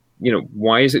why is it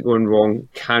going wrong?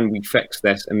 Can we fix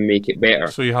this and make it better?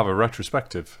 So you have a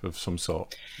retrospective of some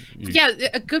sort. Yeah,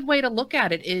 a good way to look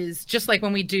at it is just like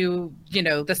when we do,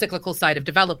 the cyclical side of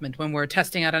development. When we're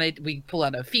testing out on it, we pull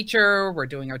out a feature, we're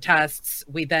doing our tests,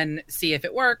 we then see if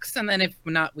it works, and then if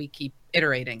not, we keep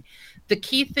iterating. The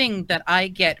key thing that I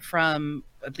get from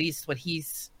at least what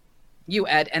you,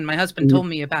 Ed, and my husband told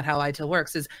me about how ITIL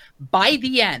works is by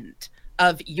the end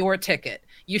of your ticket,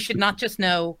 you should not just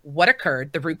know what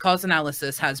occurred. The root cause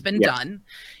analysis has been done.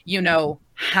 You know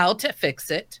how to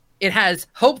fix it. It has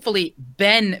hopefully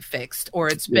been fixed, or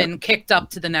it's been kicked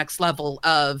up to the next level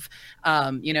of,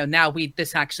 now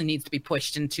this actually needs to be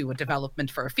pushed into a development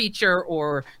for a feature,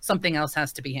 or something else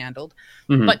has to be handled.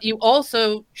 Mm-hmm. But you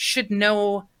also should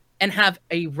know and have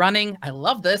a running, I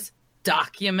love this,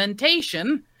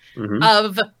 documentation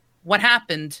of what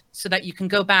happened, so that you can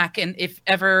go back and if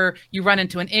ever you run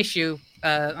into an issue,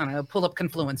 I don't know, pull up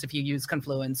Confluence if you use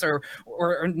Confluence, or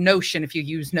Notion if you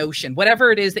use Notion,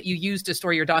 whatever it is that you use to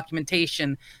store your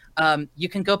documentation, you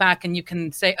can go back and you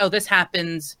can say, oh, this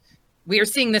happens. We are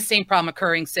seeing this same problem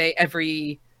occurring, say,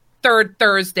 every third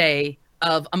Thursday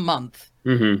of a month.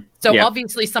 Mm-hmm. So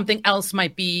obviously something else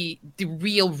might be the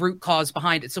real root cause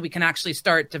behind it. So we can actually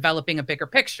start developing a bigger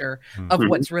picture of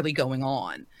what's really going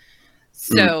on.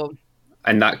 So,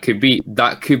 and that could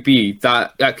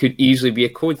easily be a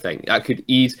code thing.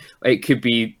 It could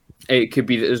be that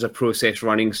there's a process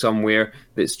running somewhere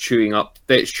that's chewing up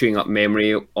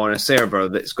memory on a server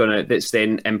that's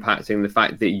then impacting the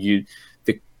fact that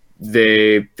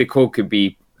the code could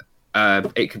be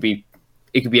it could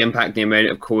be impacting the amount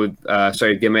of code,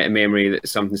 the amount of memory that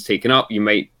something's taken up. You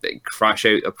might crash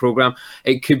out a program.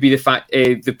 It could be the fact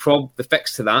the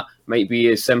fix to that might be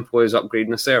as simple as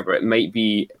upgrading a server. It might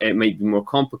be more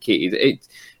complicated.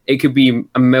 It could be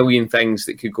a million things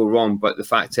that could go wrong. But the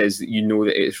fact is that you know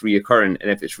that it's reoccurring,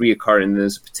 and if it's reoccurring,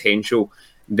 there's a potential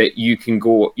that you can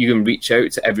reach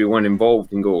out to everyone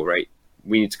involved and go, right,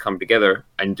 we need to come together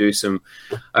and do some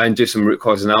root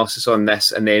cause analysis on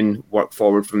this, and then work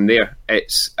forward from there.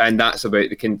 And that's about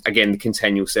the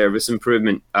continual service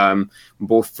improvement,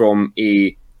 both from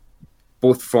a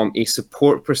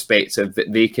support perspective,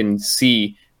 that they can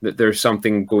see that there's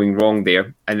something going wrong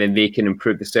there, and then they can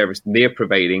improve the service they're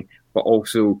providing, but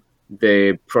also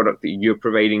the product that you're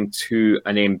providing to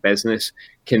an end business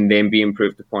can then be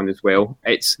improved upon as well.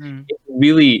 It's a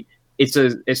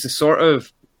sort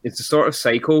of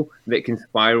cycle that can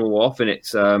spiral off, and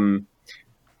it's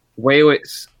while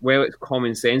it's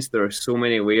common sense, there are so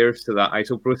many layers to that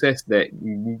ITIL process that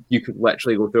you could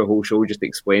literally go through a whole show just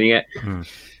explaining it.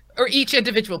 Or each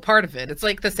individual part of it. It's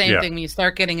like the same thing when you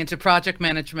start getting into project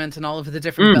management and all of the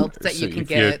different belts that you can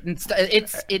get.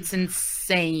 It's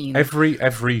insane. Every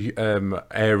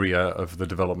area of the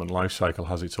development lifecycle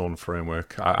has its own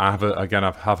framework. I've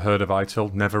heard of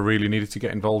ITIL. Never really needed to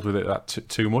get involved with it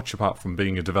too much, apart from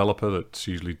being a developer. That's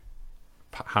usually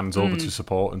hands over to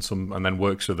support and then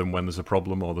works with them when there's a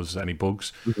problem or there's any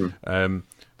bugs.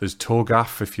 There's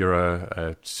TOGAF if you're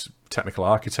a technical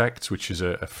architect, which is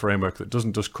a framework that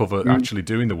doesn't just cover actually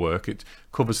doing the work. It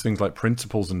covers things like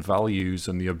principles and values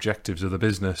and the objectives of the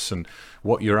business and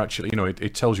what you're actually,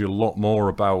 it tells you a lot more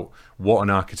about what an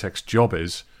architect's job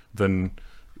is than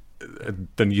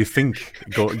you think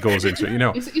goes into it.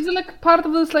 Is it like part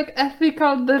of this like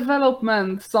ethical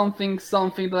development something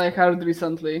that I heard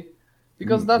recently?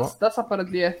 Because that's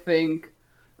apparently a thing.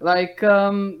 Like,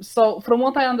 so from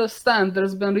what I understand,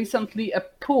 there's been recently a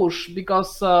push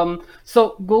because,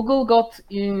 so Google got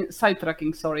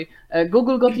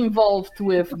Google got involved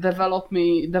with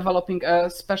developing a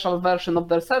special version of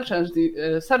their search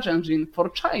engine for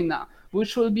China,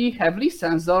 which will be heavily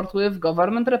censored with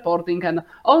government reporting and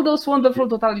all those wonderful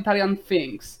totalitarian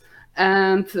things.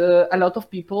 And a lot of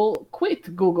people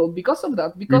quit Google because of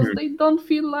that, because they don't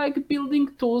feel like building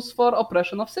tools for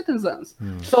oppression of citizens.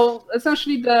 So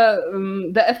essentially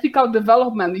the ethical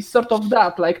development is sort of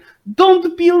that, like,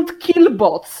 don't build kill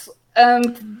bots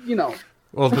and,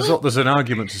 Well, there's an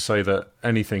argument to say that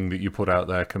anything that you put out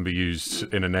there can be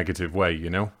used in a negative way.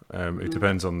 It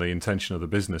depends on the intention of the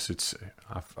business.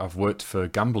 I've worked for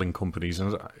gambling companies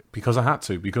and because I had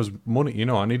to, because money.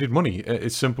 I needed money.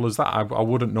 It's simple as that. I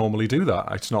wouldn't normally do that.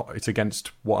 It's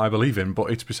against what I believe in, but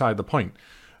it's beside the point.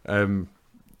 I'm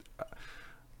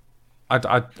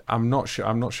not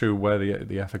sure where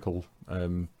the ethical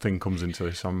thing comes into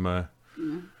this.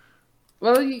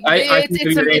 Well,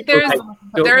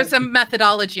 there's a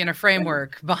methodology and a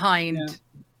framework behind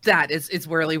that. Is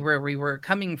really where we were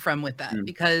coming from with that,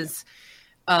 because,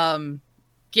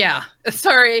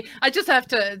 sorry, I just have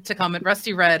to comment.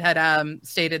 Rusty Red had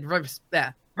stated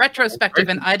retrospective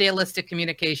and idealistic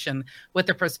communication with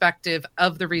the perspective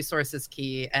of the resource is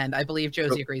key, and I believe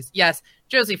Josie agrees. Yes,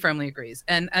 Josie firmly agrees.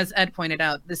 And as Ed pointed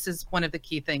out, this is one of the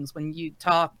key things. When you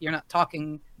talk, you're not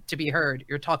talking to be heard,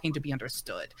 you're talking to be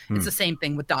understood. It's the same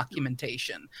thing with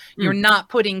documentation. You're not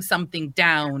putting something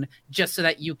down just so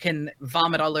that you can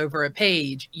vomit all over a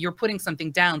page. You're putting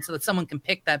something down so that someone can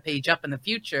pick that page up in the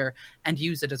future and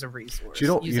use it as a resource,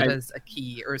 use it as a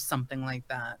key or something like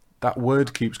that. That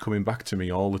word keeps coming back to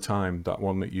me all the time, that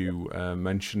one that you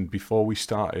mentioned before we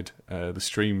started the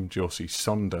stream, Josie,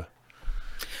 Sonder.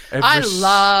 I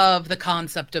love the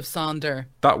concept of Sonder.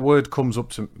 That word comes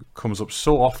up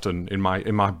so often in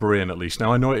my brain, at least.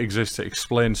 Now I know it exists. It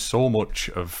explains so much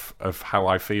of how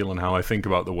I feel and how I think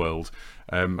about the world.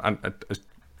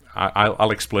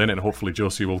 I'll explain it, and hopefully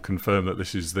Josie will confirm that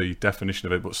this is the definition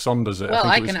of it. But Sonder's. Well,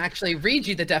 I can actually read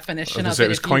you the definition of it. It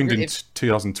was coined in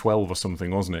 2012 or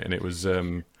something, wasn't it? And it was.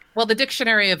 Well, the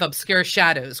Dictionary of Obscure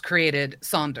Shadows created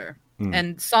Sonder.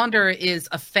 And Sonder is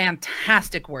a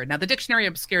fantastic word. Now, the Dictionary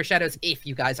of Obscure Shadows, if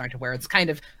you guys aren't aware, it's kind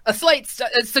of a slight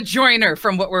sojourner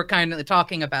from what we're kind of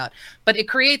talking about. But it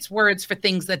creates words for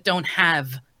things that don't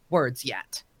have words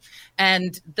yet.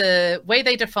 And the way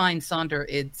they define Sonder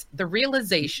is the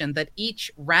realization that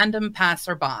each random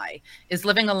passerby is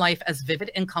living a life as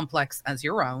vivid and complex as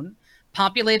your own,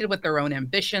 populated with their own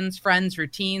ambitions, friends,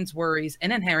 routines, worries,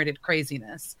 and inherited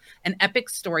craziness. An epic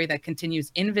story that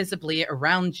continues invisibly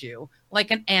around you, like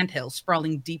an anthill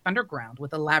sprawling deep underground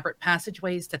with elaborate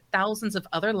passageways to thousands of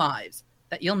other lives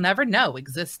that you'll never know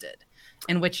existed,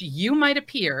 in which you might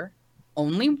appear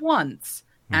only once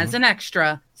as an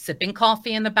extra, sipping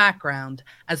coffee in the background,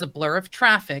 as a blur of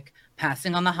traffic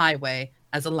passing on the highway,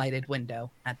 as a lighted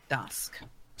window at dusk.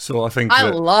 So I think I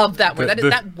love that word.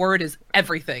 That word is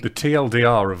everything. The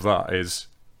TLDR of that is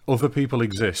other people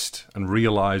exist and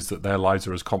realize that their lives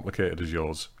are as complicated as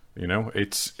yours.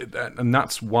 And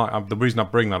that's why the reason I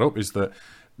bring that up is that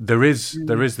there is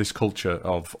this culture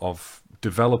of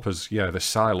developers. They're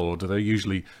siloed. They're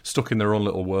usually stuck in their own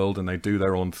little world and they do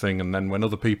their own thing. And then when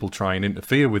other people try and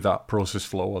interfere with that process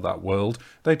flow or that world,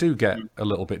 they do get a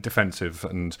little bit defensive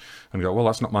and go, well,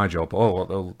 that's not my job. Oh,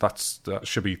 well, that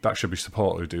should be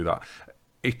support who do that.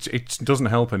 It doesn't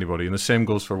help anybody. And the same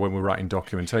goes for when we're writing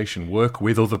documentation. Work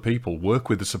with other people. Work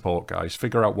with the support guys.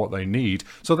 Figure out what they need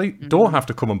so they don't have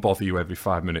to come and bother you every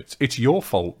 5 minutes. It's your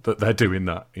fault that they're doing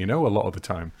that, a lot of the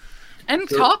time. And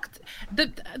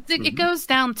it goes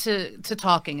down to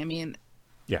talking. I mean,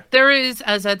 there is,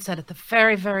 as Ed said at the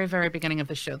very, very, very beginning of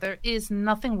the show, there is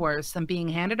nothing worse than being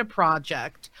handed a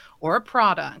project or a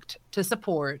product to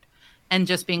support and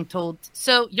just being told,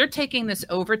 so you're taking this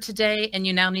over today and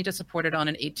you now need to support it on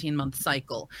an 18-month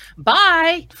cycle.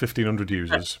 Bye. 1,500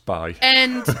 users. Bye.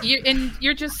 And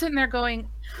you're just sitting there going,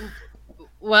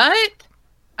 what?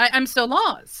 I'm so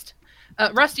lost.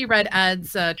 Rusty Red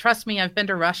adds, trust me, I've been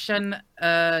to Russian,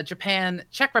 Japan,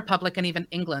 Czech Republic, and even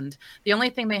England. The only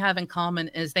thing they have in common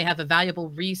is they have a valuable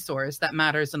resource that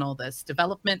matters in all this.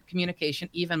 Development, communication,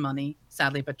 even money.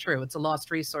 Sadly but true. It's a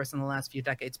lost resource in the last few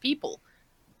decades. People.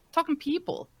 Talking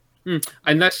people.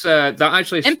 And that's that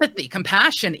actually... Empathy,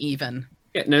 compassion even.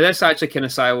 Yeah, now this actually kind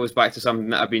of silos back to something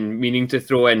that I've been meaning to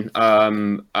throw in.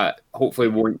 Hopefully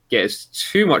won't get us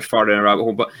too much farther in a rabbit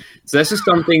hole, but so this is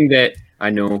something that I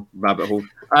know, rabbit hole.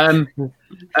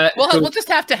 We'll just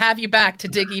have to have you back to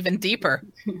dig even deeper.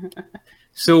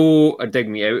 So, dig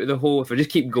me out of the hole. If I just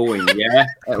keep going, yeah,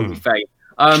 it'll be fine.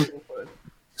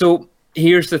 So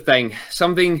here's the thing: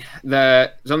 something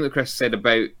that Chris said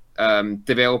about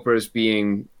developers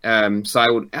being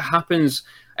siloed. It happens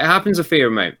a fair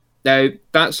amount. Now,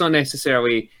 that's not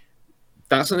necessarily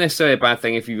a bad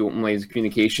thing if you open lines of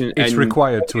communication. It's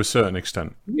required to a certain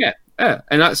extent. Yeah,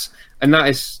 and that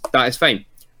is fine.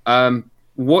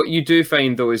 What you do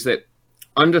find though is that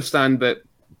understand that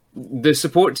the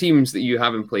support teams that you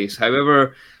have in place,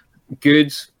 however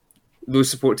good those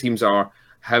support teams are,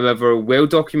 however well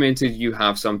documented you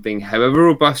have something, however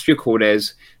robust your code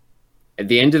is, at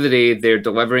the end of the day, they're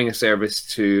delivering a service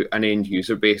to an end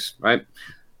user base, right?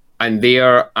 And they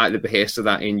are at the behest of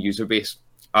that end user base.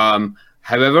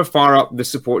 However far up the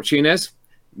support chain is,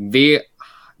 they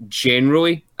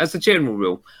generally, as a general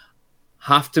rule,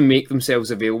 have to make themselves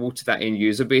available to that end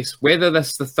user base. Whether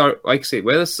this is the third, like I say,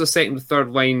 whether it's the second or third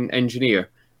line engineer,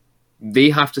 they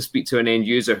have to speak to an end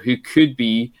user who could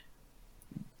be,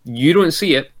 you don't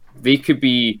see it, they could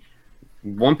be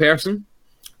one person,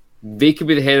 they could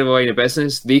be the head of a line of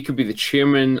business, they could be the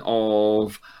chairman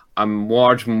of a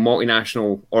large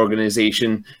multinational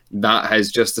organization that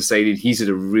has just decided he's had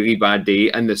a really bad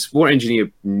day and the support engineer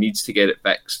needs to get it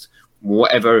fixed,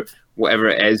 whatever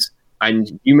it is.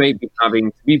 And you might be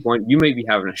having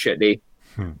a shit day.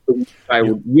 You're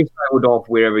siloed off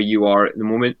wherever you are at the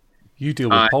moment. You deal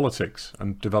with politics,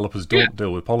 and developers don't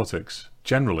deal with politics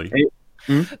generally.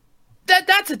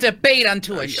 That's a debate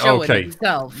unto a show in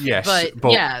itself. Yes,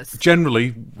 but yes,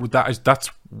 generally that's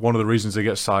one of the reasons they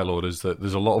get siloed, is that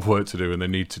there's a lot of work to do and they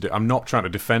need to do. I'm not trying to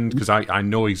defend, because I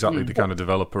know exactly the kind of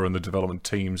developer and the development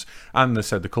teams and they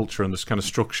said the culture and this kind of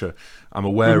structure. I'm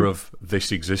aware of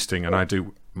this existing, and I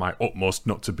do my utmost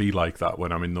not to be like that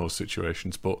when I'm in those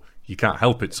situations, but you can't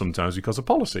help it sometimes because of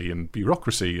policy and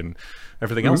bureaucracy and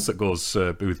everything else that goes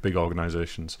with big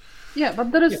organizations. Yeah,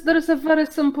 but there is a very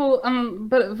simple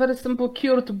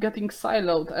cure to getting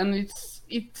siloed, and it's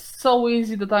so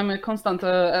easy that I'm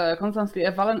constantly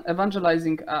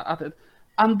evangelizing at it.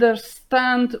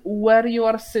 Understand where you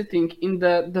are sitting in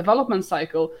the development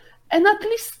cycle, and at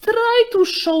least try to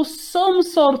show some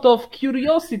sort of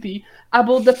curiosity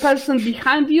about the person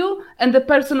behind you and the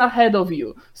person ahead of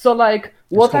you. So, like,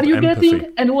 what are you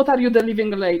getting and what are you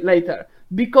delivering later?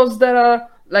 Because there are,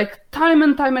 like, time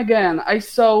and time again, I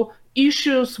saw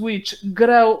issues which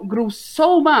grew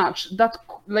so much that,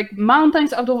 like,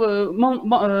 mountains out of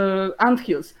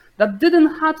anthills, that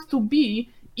didn't have to be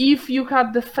if you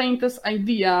had the faintest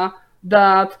idea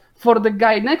that for the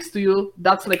guy next to you,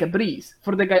 that's like a breeze.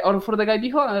 For the guy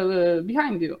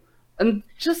behind you. And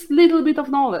just little bit of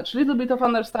knowledge, little bit of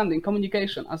understanding,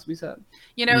 communication, as we said.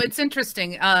 You know, it's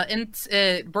interesting.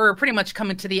 We're pretty much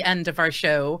coming to the end of our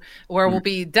show, where we'll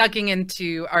be digging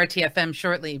into RTFM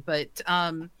shortly. But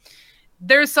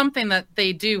there's something that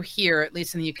they do here, at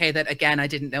least in the UK, that, again, I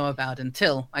didn't know about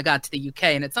until I got to the UK.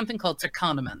 And it's something called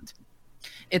secondment.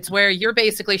 It's where you're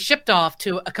basically shipped off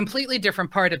to a completely different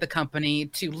part of the company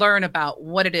to learn about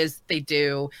what it is they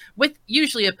do, with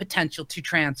usually a potential to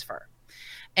transfer.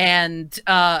 And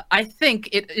I think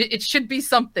it should be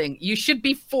something. You should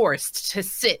be forced to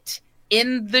sit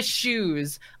in the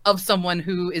shoes of someone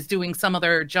who is doing some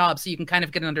other job so you can kind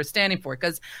of get an understanding for it.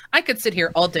 Because I could sit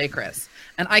here all day, Chris,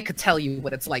 and I could tell you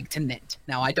what it's like to knit.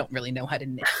 Now, I don't really know how to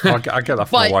knit. I get that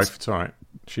from my wife. It's all right.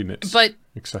 She knits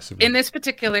excessively. In this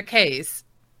particular case,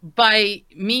 by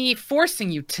me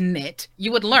forcing you to knit,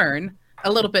 you would learn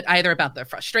a little bit either about the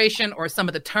frustration or some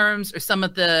of the terms or some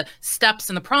of the steps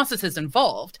and the processes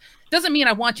involved. Doesn't mean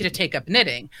I want you to take up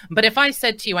knitting, but if I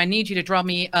said to you, I need you to draw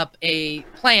me up a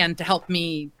plan to help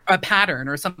me, a pattern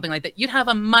or something like that, you'd have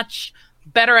a much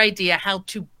better idea how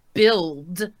to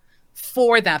build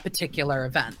for that particular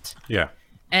event. Yeah.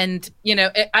 And, you know,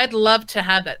 I'd love to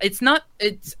have that. It's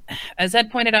as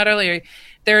Ed pointed out earlier,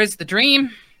 there's the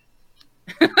dream,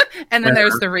 and then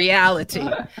there's the reality,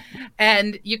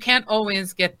 and you can't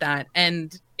always get that,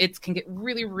 and it can get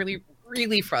really, really,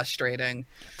 really frustrating.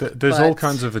 There's all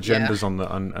kinds of agendas on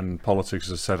the and politics,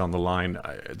 as I said, on the line.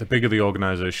 The bigger the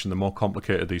organisation, the more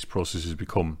complicated these processes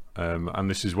become, and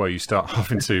this is where you start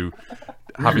having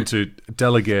to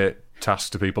delegate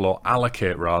tasks to people, or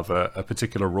allocate rather a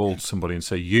particular role to somebody, and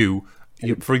say you,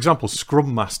 for example,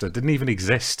 Scrum Master didn't even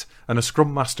exist, and a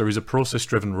Scrum Master is a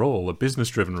process-driven role, a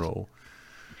business-driven role.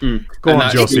 Go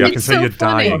on, Josie, I can say you're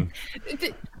dying.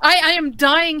 I am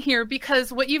dying here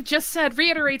because what you've just said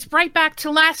reiterates right back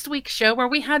to last week's show where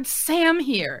we had Sam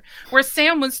here, where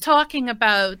Sam was talking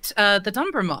about the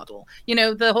Dunbar model. You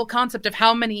know, the whole concept of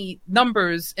how many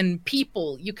numbers and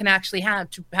people you can actually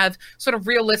have to have sort of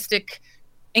realistic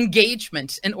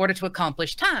engagement in order to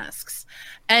accomplish tasks.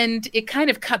 And it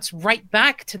kind of cuts right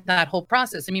back to that whole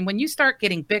process. I mean, when you start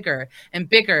getting bigger and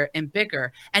bigger and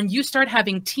bigger, and you start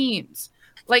having teams,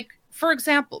 like, for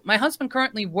example, my husband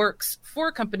currently works for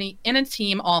a company in a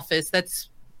team office that's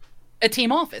a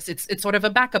team office. It's sort of a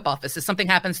backup office. If something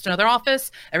happens to another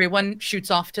office, everyone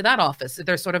shoots off to that office.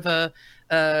 They're sort of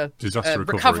a disaster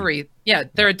recovery. Yeah,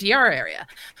 they're a DR area.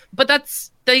 But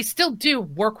they still do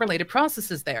work-related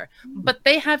processes there. But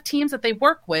they have teams that they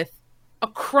work with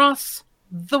across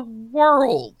the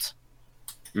world.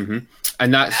 Mm-hmm.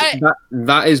 And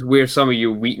that is where some of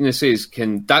your weaknesses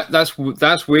can. That's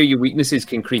where your weaknesses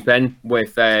can creep in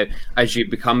with as you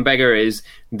become bigger. Is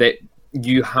that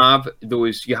you have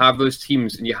those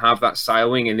teams and you have that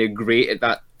siloing, and they're great at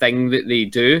that thing that they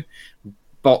do.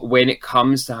 But when it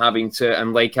comes to having to,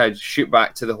 and like I shoot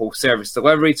back to the whole service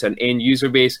delivery to an end user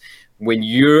base, when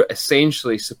you're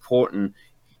essentially supporting,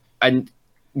 and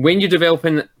when you're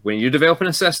developing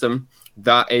a system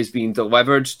that is being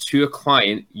delivered to a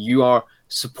client, you are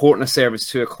supporting a service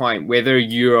to a client, whether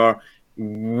you're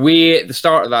way at the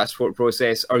start of that support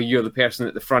process or you're the person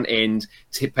at the front end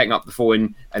picking up the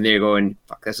phone and they're going,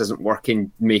 fuck, this isn't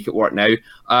working, make it work now.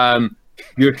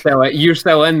 You're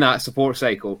still in that support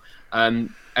cycle. And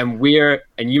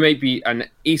you might be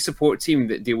a support team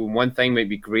that deal with one thing, might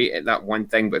be great at that one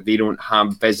thing, but they don't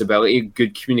have visibility,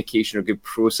 good communication or good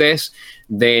process,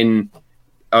 then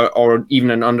or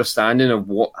even an understanding of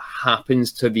what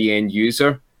happens to the end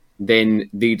user, then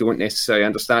they don't necessarily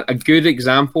understand. A good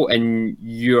example in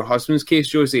your husband's case,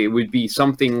 Josie, would be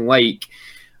something like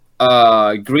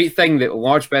a great thing that a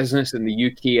large business in the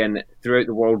UK and throughout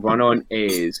the world run on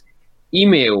is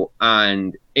email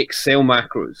and Excel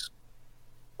macros.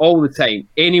 All the time,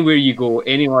 anywhere you go,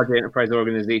 any large enterprise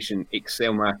organization,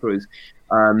 Excel macros.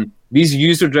 These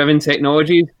user-driven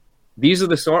technologies, these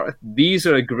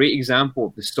are a great example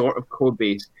of the sort of code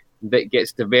base that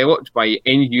gets developed by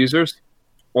end users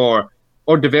or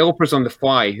developers on the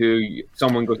fly who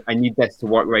someone goes, I need this to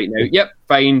work right now. Yep,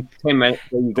 fine, 10 minutes,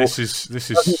 there you go. This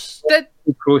is the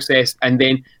process, and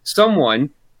then someone,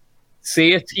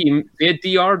 say a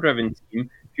DR-driven team,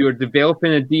 who are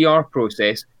developing a DR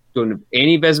process, don't have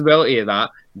any visibility of that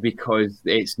because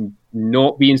it's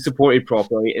not being supported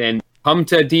properly, and then come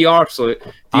to a DR solution.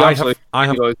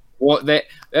 Goes, what that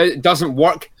it doesn't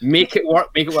work, make it work,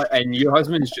 and your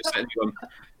husband's just sitting there going,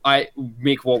 I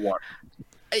make what work.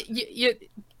 You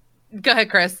go ahead,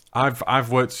 Chris.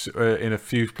 I've worked in a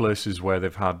few places where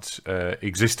they've had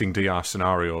existing DR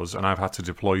scenarios, and I've had to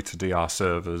deploy to DR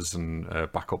servers and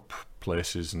backup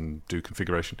places and do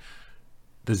configuration.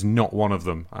 There's not one of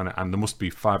them, and there must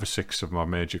be 5 or 6 of my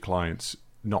major clients.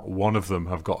 Not one of them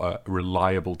have got a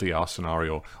reliable DR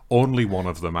scenario. Only one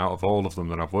of them out of all of them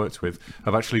that I've worked with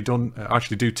have actually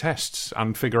do tests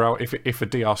and figure out if a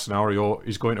DR scenario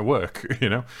is going to work. You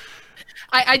know.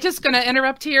 I just going to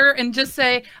interrupt here and just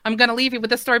say I'm going to leave you with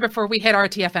this story before we hit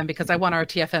RTFM, because I want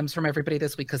RTFMs from everybody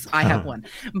this week because I have one.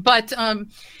 But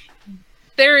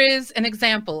there is an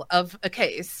example of a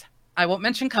case, I won't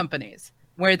mention companies,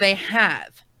 where they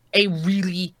have a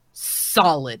really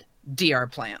solid DR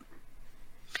plan.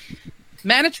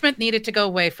 Management needed to go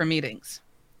away for meetings.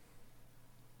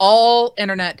 All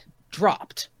internet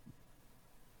dropped.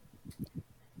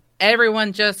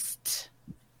 Everyone just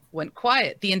went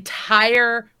quiet. The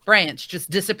entire branch just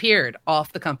disappeared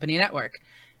off the company network.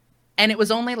 And it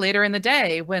was only later in the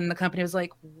day when the company was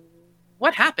like,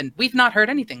 what happened? We've not heard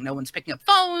anything. No one's picking up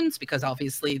phones because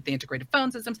obviously the integrated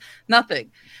phone systems,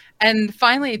 nothing. And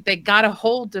finally, they got a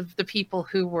hold of the people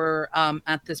who were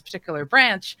at this particular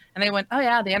branch, and they went, oh,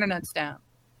 yeah, the internet's down.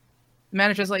 The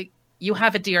manager's like, you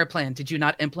have a DR plan. Did you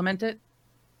not implement it?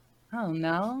 Oh,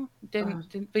 no.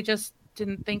 Didn't we just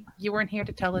didn't think you weren't here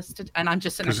to tell us to? And I'm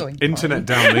just sitting there going, internet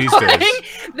down these days.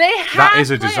 They have that is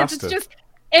a plans. disaster. It's just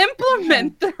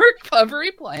implement the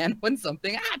recovery plan when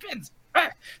something happens.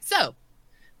 So,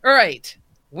 all right,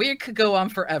 we could go on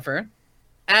forever,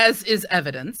 as is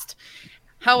evidenced.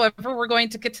 However, we're going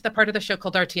to get to the part of the show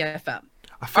called RTFM.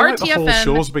 I feel like the whole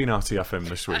show's been RTFM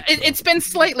this week. It's been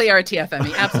slightly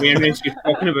RTFM, absolutely. We're just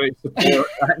talking about support.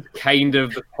 That's kind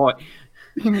of the point.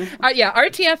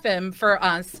 RTFM for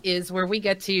us is where we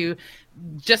get to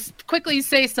just quickly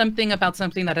say something about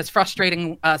something that is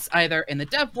frustrating us either in the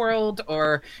dev world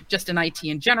or just in IT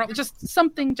in general. Just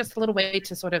something, just a little way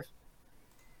to sort of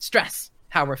stress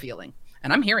how we're feeling.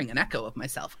 And I'm hearing an echo of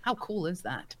myself. How cool is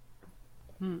that?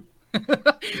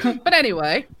 But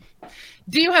anyway,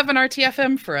 do you have an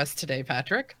RTFM for us today,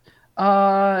 Patrick?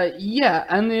 Yeah,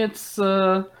 and it's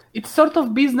sort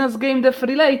of business game dev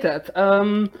related.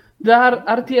 The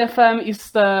RTFM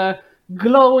is the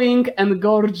glowing and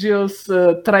gorgeous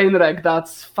train wreck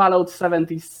that's Fallout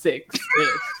 76 is.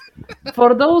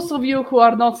 For those of you who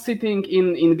are not sitting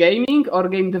in gaming or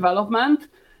game development,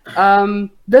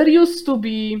 there used to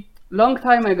be, long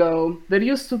time ago, there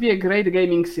used to be a great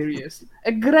gaming series,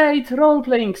 a great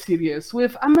role-playing series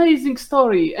with amazing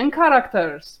story and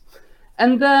characters.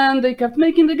 And then they kept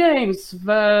making the games.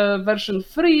 The version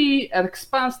 3,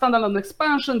 standalone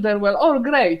expansion, they were all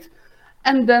great.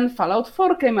 And then Fallout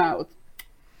 4 came out.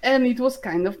 And it was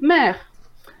kind of meh.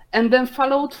 And then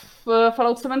Fallout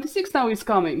 76 now is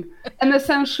coming. And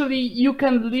essentially, you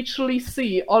can literally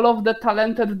see all of the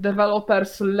talented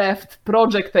developers left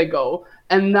project ago.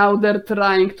 And now they're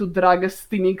trying to drag a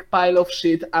steaming pile of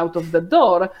shit out of the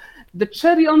door. The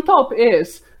cherry on top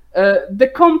is the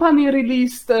company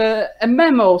released a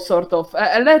memo, sort of,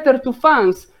 a letter to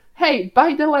fans. Hey,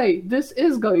 by the way, this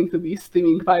is going to be a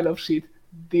steaming pile of shit.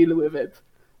 Deal with it.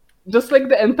 Just like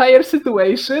the entire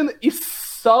situation is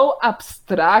so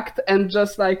abstract and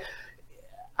just like,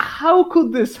 how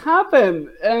could this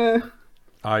happen?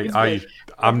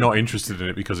 I'm not interested in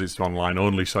it because it's online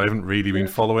only, so I haven't really been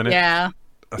following it. Yeah.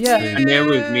 And then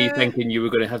with me thinking you were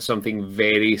going to have something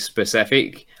very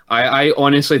specific, I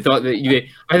honestly thought that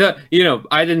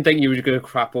I didn't think you were going to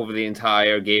crap over the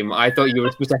entire game. I thought you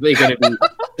were specifically going to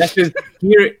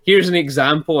be. Here's an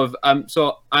example of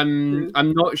so I'm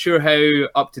not sure how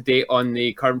up to date on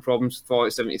the current problems with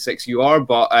Fallout 76 you are,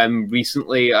 but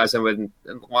recently, as in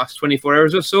the last 24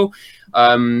 hours or so,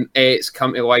 it's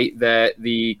come to light that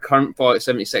the current Fallout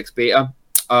 76 beta.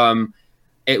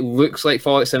 It looks like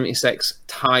Fallout 76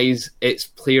 ties its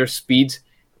player speed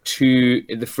to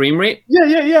the frame rate.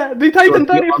 Yeah. They tied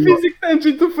entire physics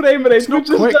engine to frame rate. It's not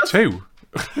quick too.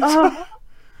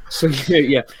 So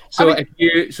yeah.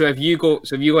 If you go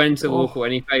into the local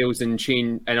any files and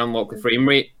unlock the frame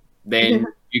rate, then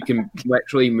you can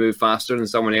literally move faster than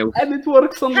someone else. And it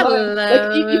works on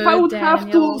if I would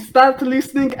have to start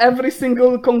listing every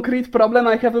single concrete problem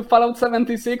I have with Fallout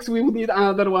 76, we would need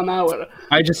another 1 hour.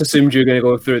 I just assumed you were going to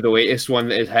go through the latest one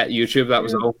that has hit YouTube. That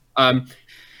was all.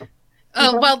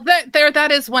 Well,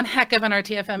 that is one heck of an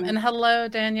RTFM. And hello,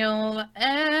 Daniel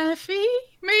Effie,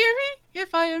 Mary,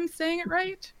 if I am saying it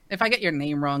right. If I get your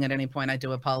name wrong at any point, I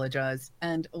do apologize.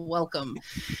 And welcome.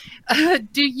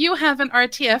 Do you have an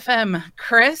RTFM,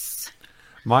 Chris?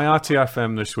 My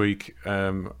RTFM this week,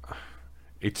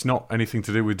 it's not anything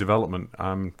to do with development.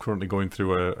 I'm currently going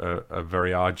through a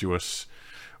very arduous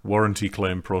warranty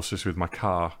claim process with my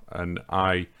car. And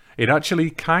it actually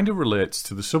kind of relates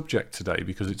to the subject today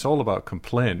because it's all about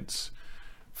complaints.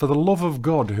 For the love of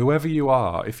God, whoever you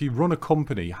are, if you run a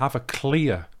company, have a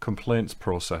clear complaints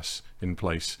process in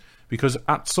place. Because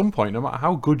at some point, no matter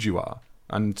how good you are,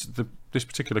 and this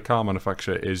particular car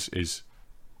manufacturer is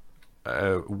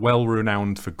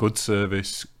well-renowned for good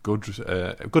service,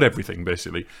 good everything,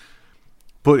 basically.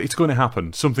 But it's going to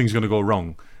happen. Something's going to go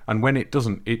wrong. And when it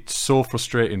doesn't, it's so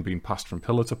frustrating being passed from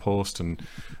pillar to post. And,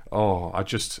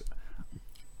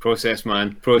 Process,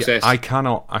 man. Process. Yeah, I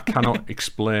cannot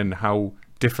explain how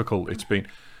difficult it's been.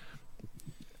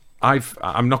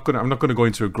 I'm not going to go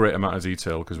into a great amount of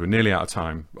detail because we're nearly out of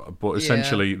time. But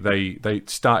essentially, they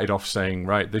started off saying,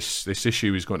 right, this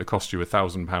issue is going to cost you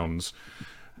 £1,000.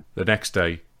 The next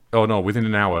day, oh no, within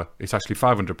an hour, it's actually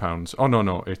 £500. Oh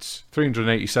no, it's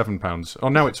 £387. Oh,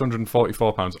 now it's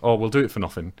 £144. Oh, we'll do it for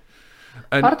nothing.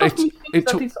 And it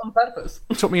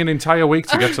took me an entire week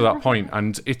to get to that point,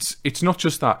 and it's not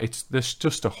just that. There's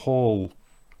just a whole.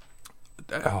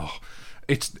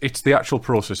 It's the actual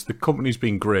process. The company's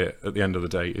been great at the end of the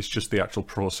day. It's just the actual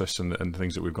process and the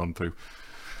things that we've gone through.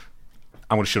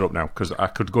 I'm going to shut up now because I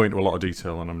could go into a lot of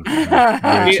detail, and I'm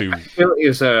I feel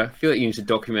like you need to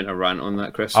document a rant on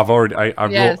that, Chris. I've already.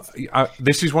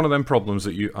 This is one of them problems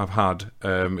that I've had.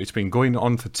 It's been going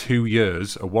on for 2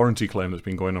 years. A warranty claim that's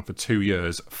been going on for 2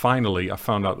 years. Finally, I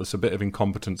found out there's a bit of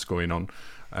incompetence going on,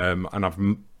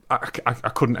 and I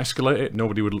couldn't escalate it.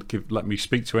 Nobody would let me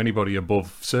speak to anybody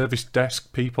above service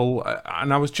desk people,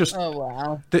 and I was just... Oh,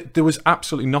 wow. There was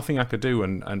absolutely nothing I could do,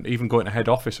 and even going to head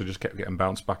office, I just kept getting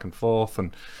bounced back and forth,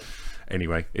 and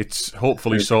anyway, it's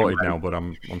hopefully sorted now, but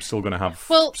I'm still going to have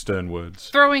stern words.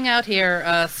 Throwing out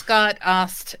here, Scott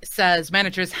Ost says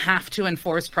managers have to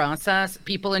enforce process.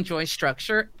 People enjoy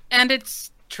structure, and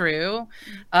it's true.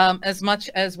 As much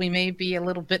as we may be a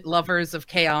little bit lovers of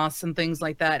chaos and things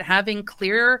like that, having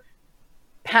clear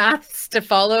paths to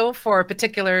follow for a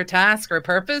particular task or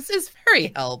purpose is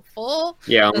very helpful.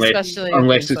 Yeah, unless it's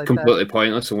like completely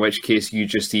pointless, in which case you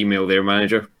just email their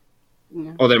manager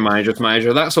or their manager's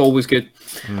manager. That's always good.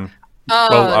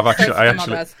 Well,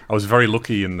 I was very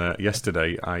lucky in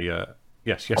yesterday.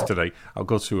 Yesterday I'll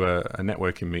go to a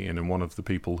networking meeting, and one of the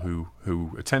people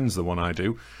who attends the one I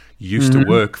do used to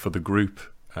work for the group,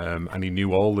 and he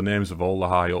knew all the names of all the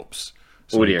high ups.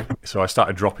 So I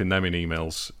started dropping them in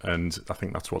emails, and I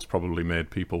think that's what's probably made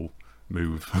people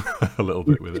move a little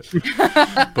bit with it.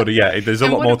 But yeah, there's a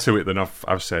lot more to it than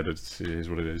I've said. It is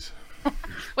what it is.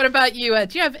 What about you?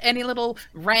 Do you have any little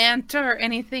rant or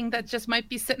anything that just might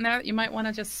be sitting there that you might want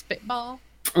to just spitball?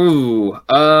 Ooh,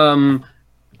 a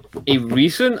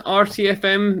recent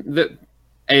RTFM that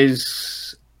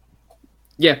is...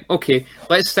 Yeah, okay.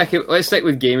 Let's stick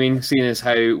with gaming, seeing as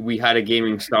how we had a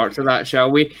gaming start to that, shall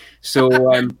we? So,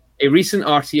 a recent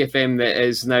RTFM that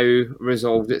has now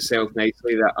resolved itself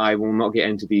nicely that I will not get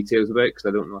into details about because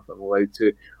I don't know if I'm allowed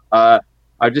to. I'll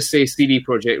just say CD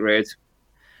Projekt Red.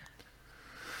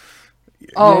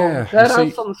 There are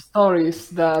some stories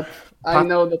that I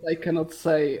know that I cannot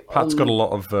say. Pat's got a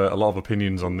lot of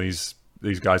opinions on these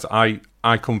guys. I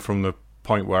come from the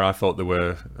point where I thought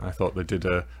they did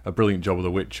a brilliant job of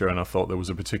The Witcher, and I thought there was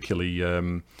a particularly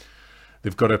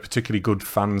they've got a particularly good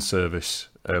fan service,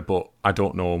 but I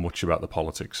don't know much about the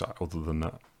politics other than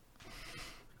that.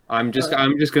 I'm just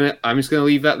gonna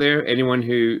leave that there. Anyone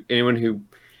who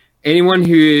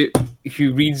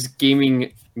reads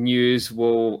gaming news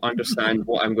will understand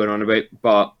what I'm going on about,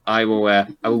 but I will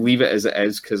leave it as it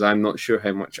is because I'm not sure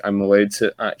how much I'm allowed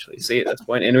to actually say at this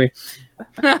point. Anyway.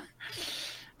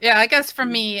 Yeah, I guess for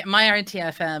me, my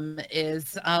RTFM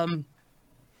is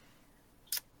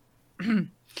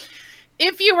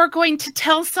if you were going to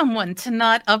tell someone to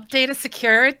not update a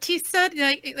security set,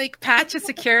 like patch a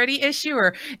security issue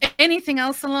or anything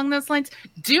else along those lines,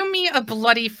 do me a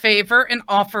bloody favor and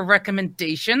offer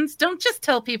recommendations. Don't just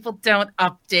tell people don't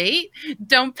update,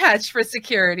 don't patch for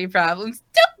security problems.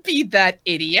 Don't be that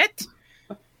idiot.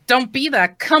 Don't be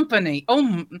that company.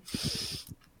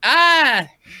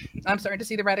 I'm starting to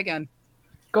see the red again.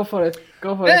 Go for it.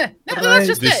 That's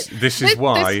just this is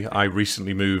why I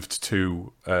recently moved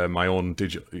to my own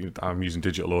digital. I'm using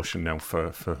DigitalOcean now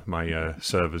for my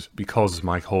servers because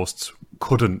my hosts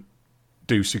couldn't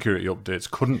do security updates,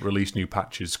 couldn't release new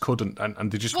patches,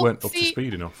 and they just weren't up to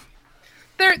speed enough.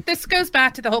 This goes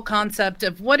back to the whole concept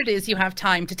of what it is you have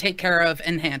time to take care of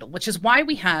and handle, which is why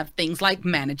we have things like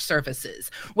managed services,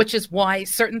 which is why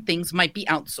certain things might be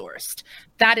outsourced.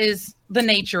 That is the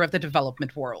nature of the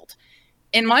development world.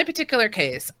 In my particular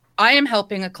case, I am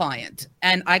helping a client,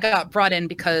 and I got brought in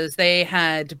because their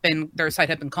site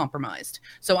had been compromised.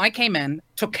 So I came in,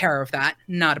 took care of that,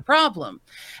 not a problem.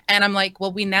 And I'm like,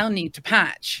 well, we now need to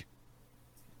patch.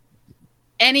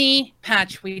 Any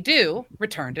patch we do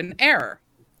returned an error.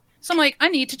 So I'm like, I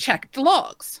need to check the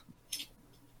logs.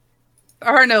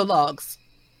 There are no logs.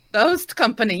 The host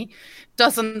company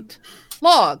doesn't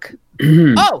log.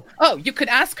 Oh, you could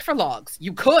ask for logs.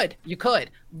 You could,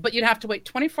 but you'd have to wait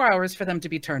 24 hours for them to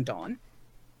be turned on.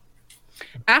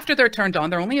 After they're turned on,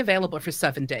 they're only available for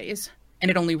 7 days, and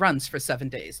it only runs for 7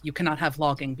 days. You cannot have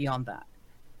logging beyond that.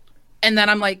 And then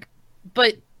I'm like,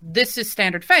 but this is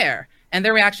standard fare. And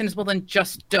their reaction is, well, then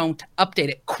just don't update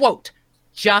it. Quote,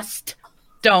 just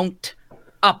don't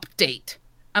update.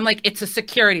 I'm like, it's a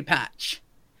security patch.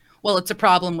 Well, it's a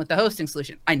problem with the hosting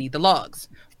solution. I need the logs.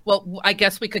 Well, I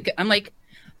guess we could get... I'm like...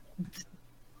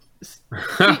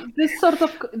 this sort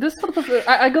of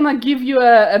I'm gonna give you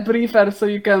a briefer so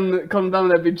you can calm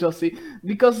down a bit, Josie.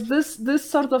 Because this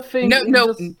sort of thing... I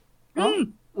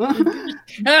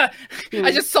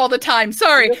just saw the time.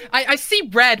 Sorry. I see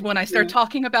red when I start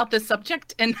talking about this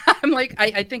subject, and I'm like,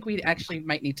 I think we actually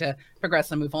might need to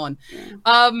progress and move on.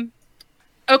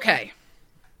 Okay.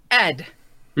 Ed,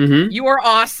 you are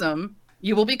awesome.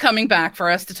 You will be coming back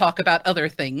for us to talk about other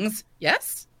things.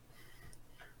 Yes?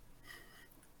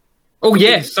 Oh,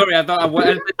 yes. Sorry, I thought that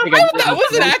was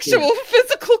an actual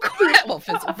physical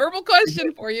verbal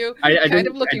question for you. I kind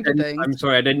of looking for things. I'm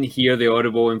sorry, I didn't hear the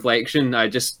audible inflection. I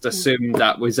just assumed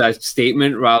that was a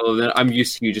statement rather than I'm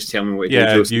used to you just telling me what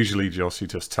to do. Usually Josie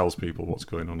just tells people what's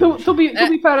going on. To be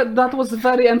fair, that was a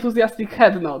very enthusiastic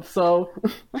head nod, so...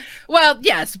 Well,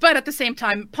 yes, but at the same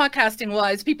time,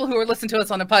 podcasting-wise, people who are listening to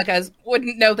us on a podcast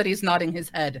wouldn't know that he's nodding his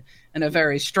head in a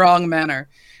very strong manner.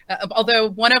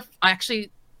 Although three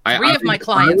of my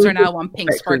clients are now on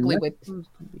Pink Sparkly Whip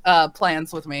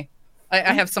plans with me.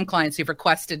 I have some clients who've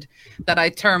requested that I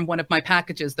term one of my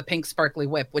packages the Pink Sparkly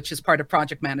Whip, which is part of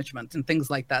project management and things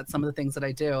like that, some of the things that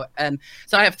I do. And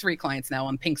so I have 3 clients now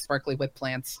on Pink Sparkly Whip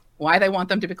plans. Why they want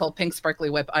them to be called Pink Sparkly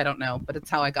Whip, I don't know, but it's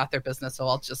how I got their business, so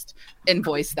I'll just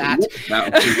invoice that.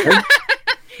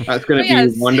 That's going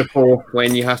to be wonderful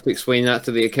when you have to explain that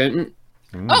to the accountant.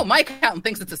 Oh, my accountant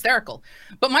thinks it's hysterical.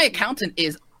 But my accountant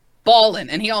is ballin',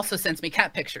 and he also sends me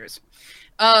cat pictures.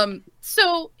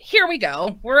 So here we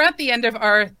go. We're at the end of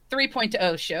our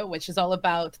 3.0 show, which is all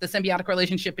about the symbiotic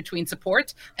relationship between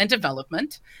support and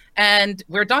development. And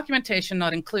we're documentation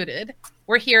not included.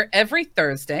 We're here every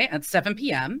Thursday at 7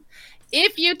 p.m.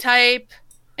 If you type,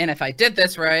 and if I did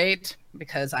this right,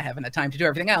 because I haven't had time to do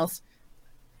everything else,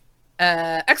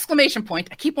 exclamation point.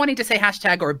 I keep wanting to say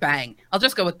hashtag or bang. I'll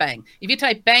just go with bang. If you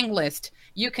type bang list,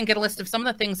 you can get a list of some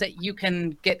of the things that you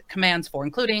can get commands for,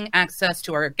 including access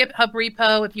to our GitHub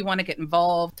repo if you want to get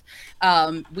involved.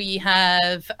 We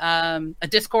have a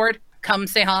Discord. Come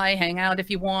say hi, hang out if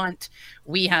you want.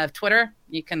 We have Twitter.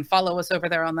 You can follow us over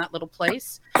there on that little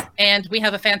place. And we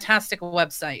have a fantastic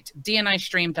website,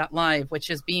 dnistream.live, which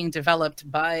is being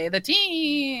developed by the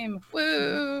team.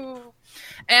 Woo!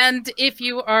 And if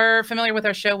you are familiar with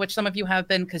our show, which some of you have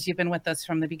been because you've been with us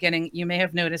from the beginning, you may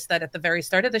have noticed that at the very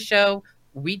start of the show,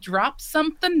 we dropped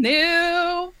something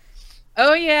new.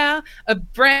 Oh, yeah. A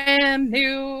brand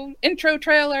new intro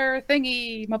trailer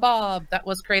thingy, mabob, that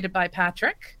was created by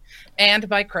Patrick and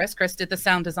by Chris. Chris did the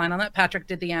sound design on that. Patrick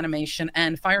did the animation.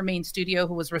 And Firemain Studio,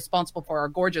 who was responsible for our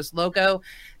gorgeous logo,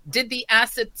 did the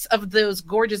assets of those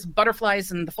gorgeous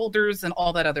butterflies and the folders and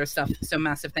all that other stuff. So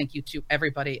massive thank you to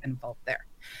everybody involved there.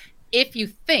 If you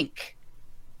think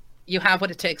you have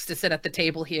what it takes to sit at the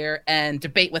table here and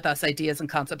debate with us ideas and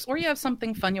concepts, or you have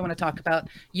something fun you want to talk about,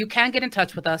 you can get in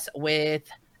touch with us with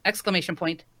exclamation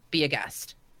point, be a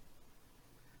guest.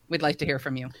 We'd like to hear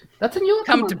from you. That's a new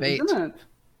Come command, debate. isn't it?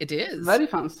 It is. Very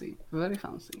fancy. Very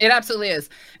fancy. It absolutely is.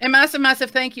 A massive,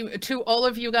 massive thank you to all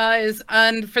of you guys.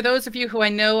 And for those of you who I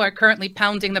know are currently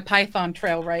pounding the Python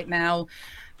trail right now,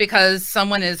 because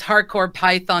someone is hardcore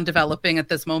Python developing at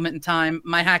this moment in time,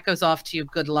 my hat goes off to you.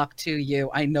 Good luck to you.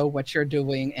 I know what you're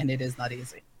doing, and it is not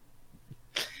easy.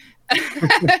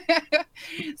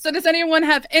 So does anyone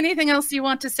have anything else you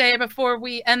want to say before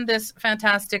we end this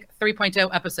fantastic 3.0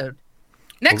 episode?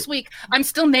 Next week, I'm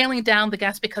still nailing down the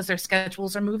guests because their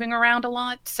schedules are moving around a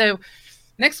lot. So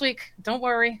next week, don't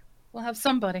worry, we'll have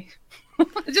somebody.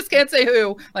 I just can't say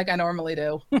who like I normally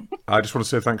do. I just want to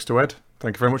say thanks to Ed.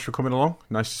 Thank you very much for coming along.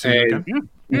 Nice to see you again.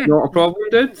 Not a problem,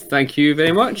 dude. Thank you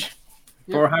very much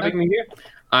for having me here.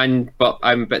 But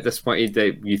I'm a bit disappointed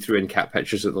that you threw in cat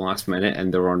pictures at the last minute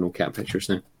and there are no cat pictures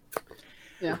now.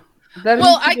 Yeah.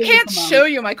 Well, I can't show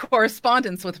you my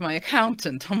correspondence with my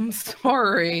accountant. I'm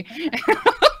sorry.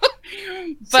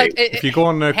 But if you go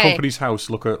on Company's House,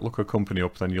 look a company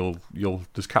up, then you'll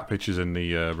there's cat pictures in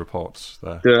the reports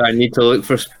there. Do I need to look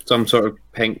for some sort of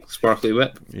pink sparkly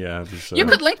whip? Yeah, you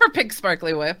could link for Pink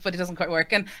Sparkly Whip, but it doesn't quite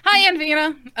work. And hi,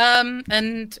 Anvina.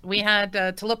 And we had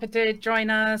Telepathy join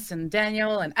us, and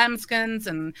Daniel, and Amskins,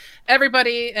 and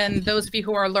everybody, and those of you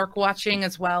who are lurk watching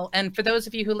as well. And for those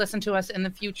of you who listen to us in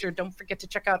the future, don't forget to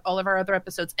check out all of our other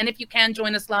episodes. And if you can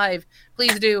join us live,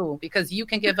 please do, because you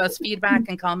can give us feedback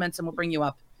and comments, and we'll bring you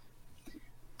up.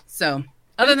 So,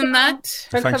 other than that,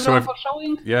 thanks everyone for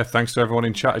showing. Yeah, thanks to everyone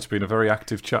in chat. It's been a very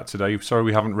active chat today. Sorry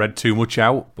we haven't read too much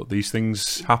out, but these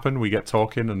things happen. We get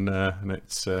talking, and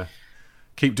it's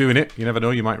keep doing it. You never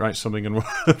know, you might write something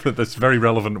that's very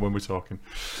relevant when we're talking.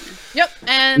 Yep,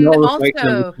 and also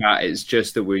it's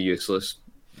just that we're useless.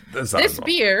 This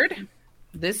beard,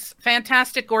 this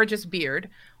fantastic, gorgeous beard,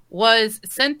 was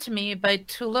sent to me by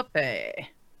Tulipe.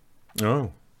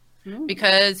 Oh.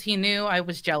 Because he knew I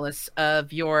was jealous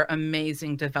of your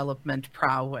amazing development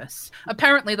prowess.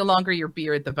 Apparently, the longer your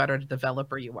beard, the better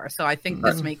developer you are. So I think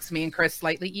this makes me and Chris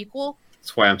slightly equal.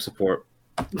 That's why I'm support.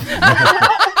 That's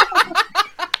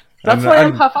why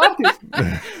I'm half artist.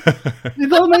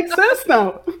 It all makes sense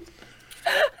now.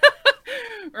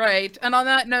 Right. And on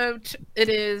that note, it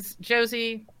is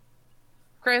Josie,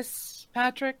 Chris,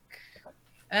 Patrick,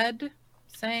 Ed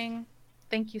saying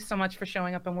thank you so much for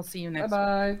showing up, and we'll see you next week.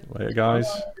 Bye-bye. Later, guys.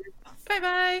 Bye. Bye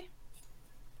bye.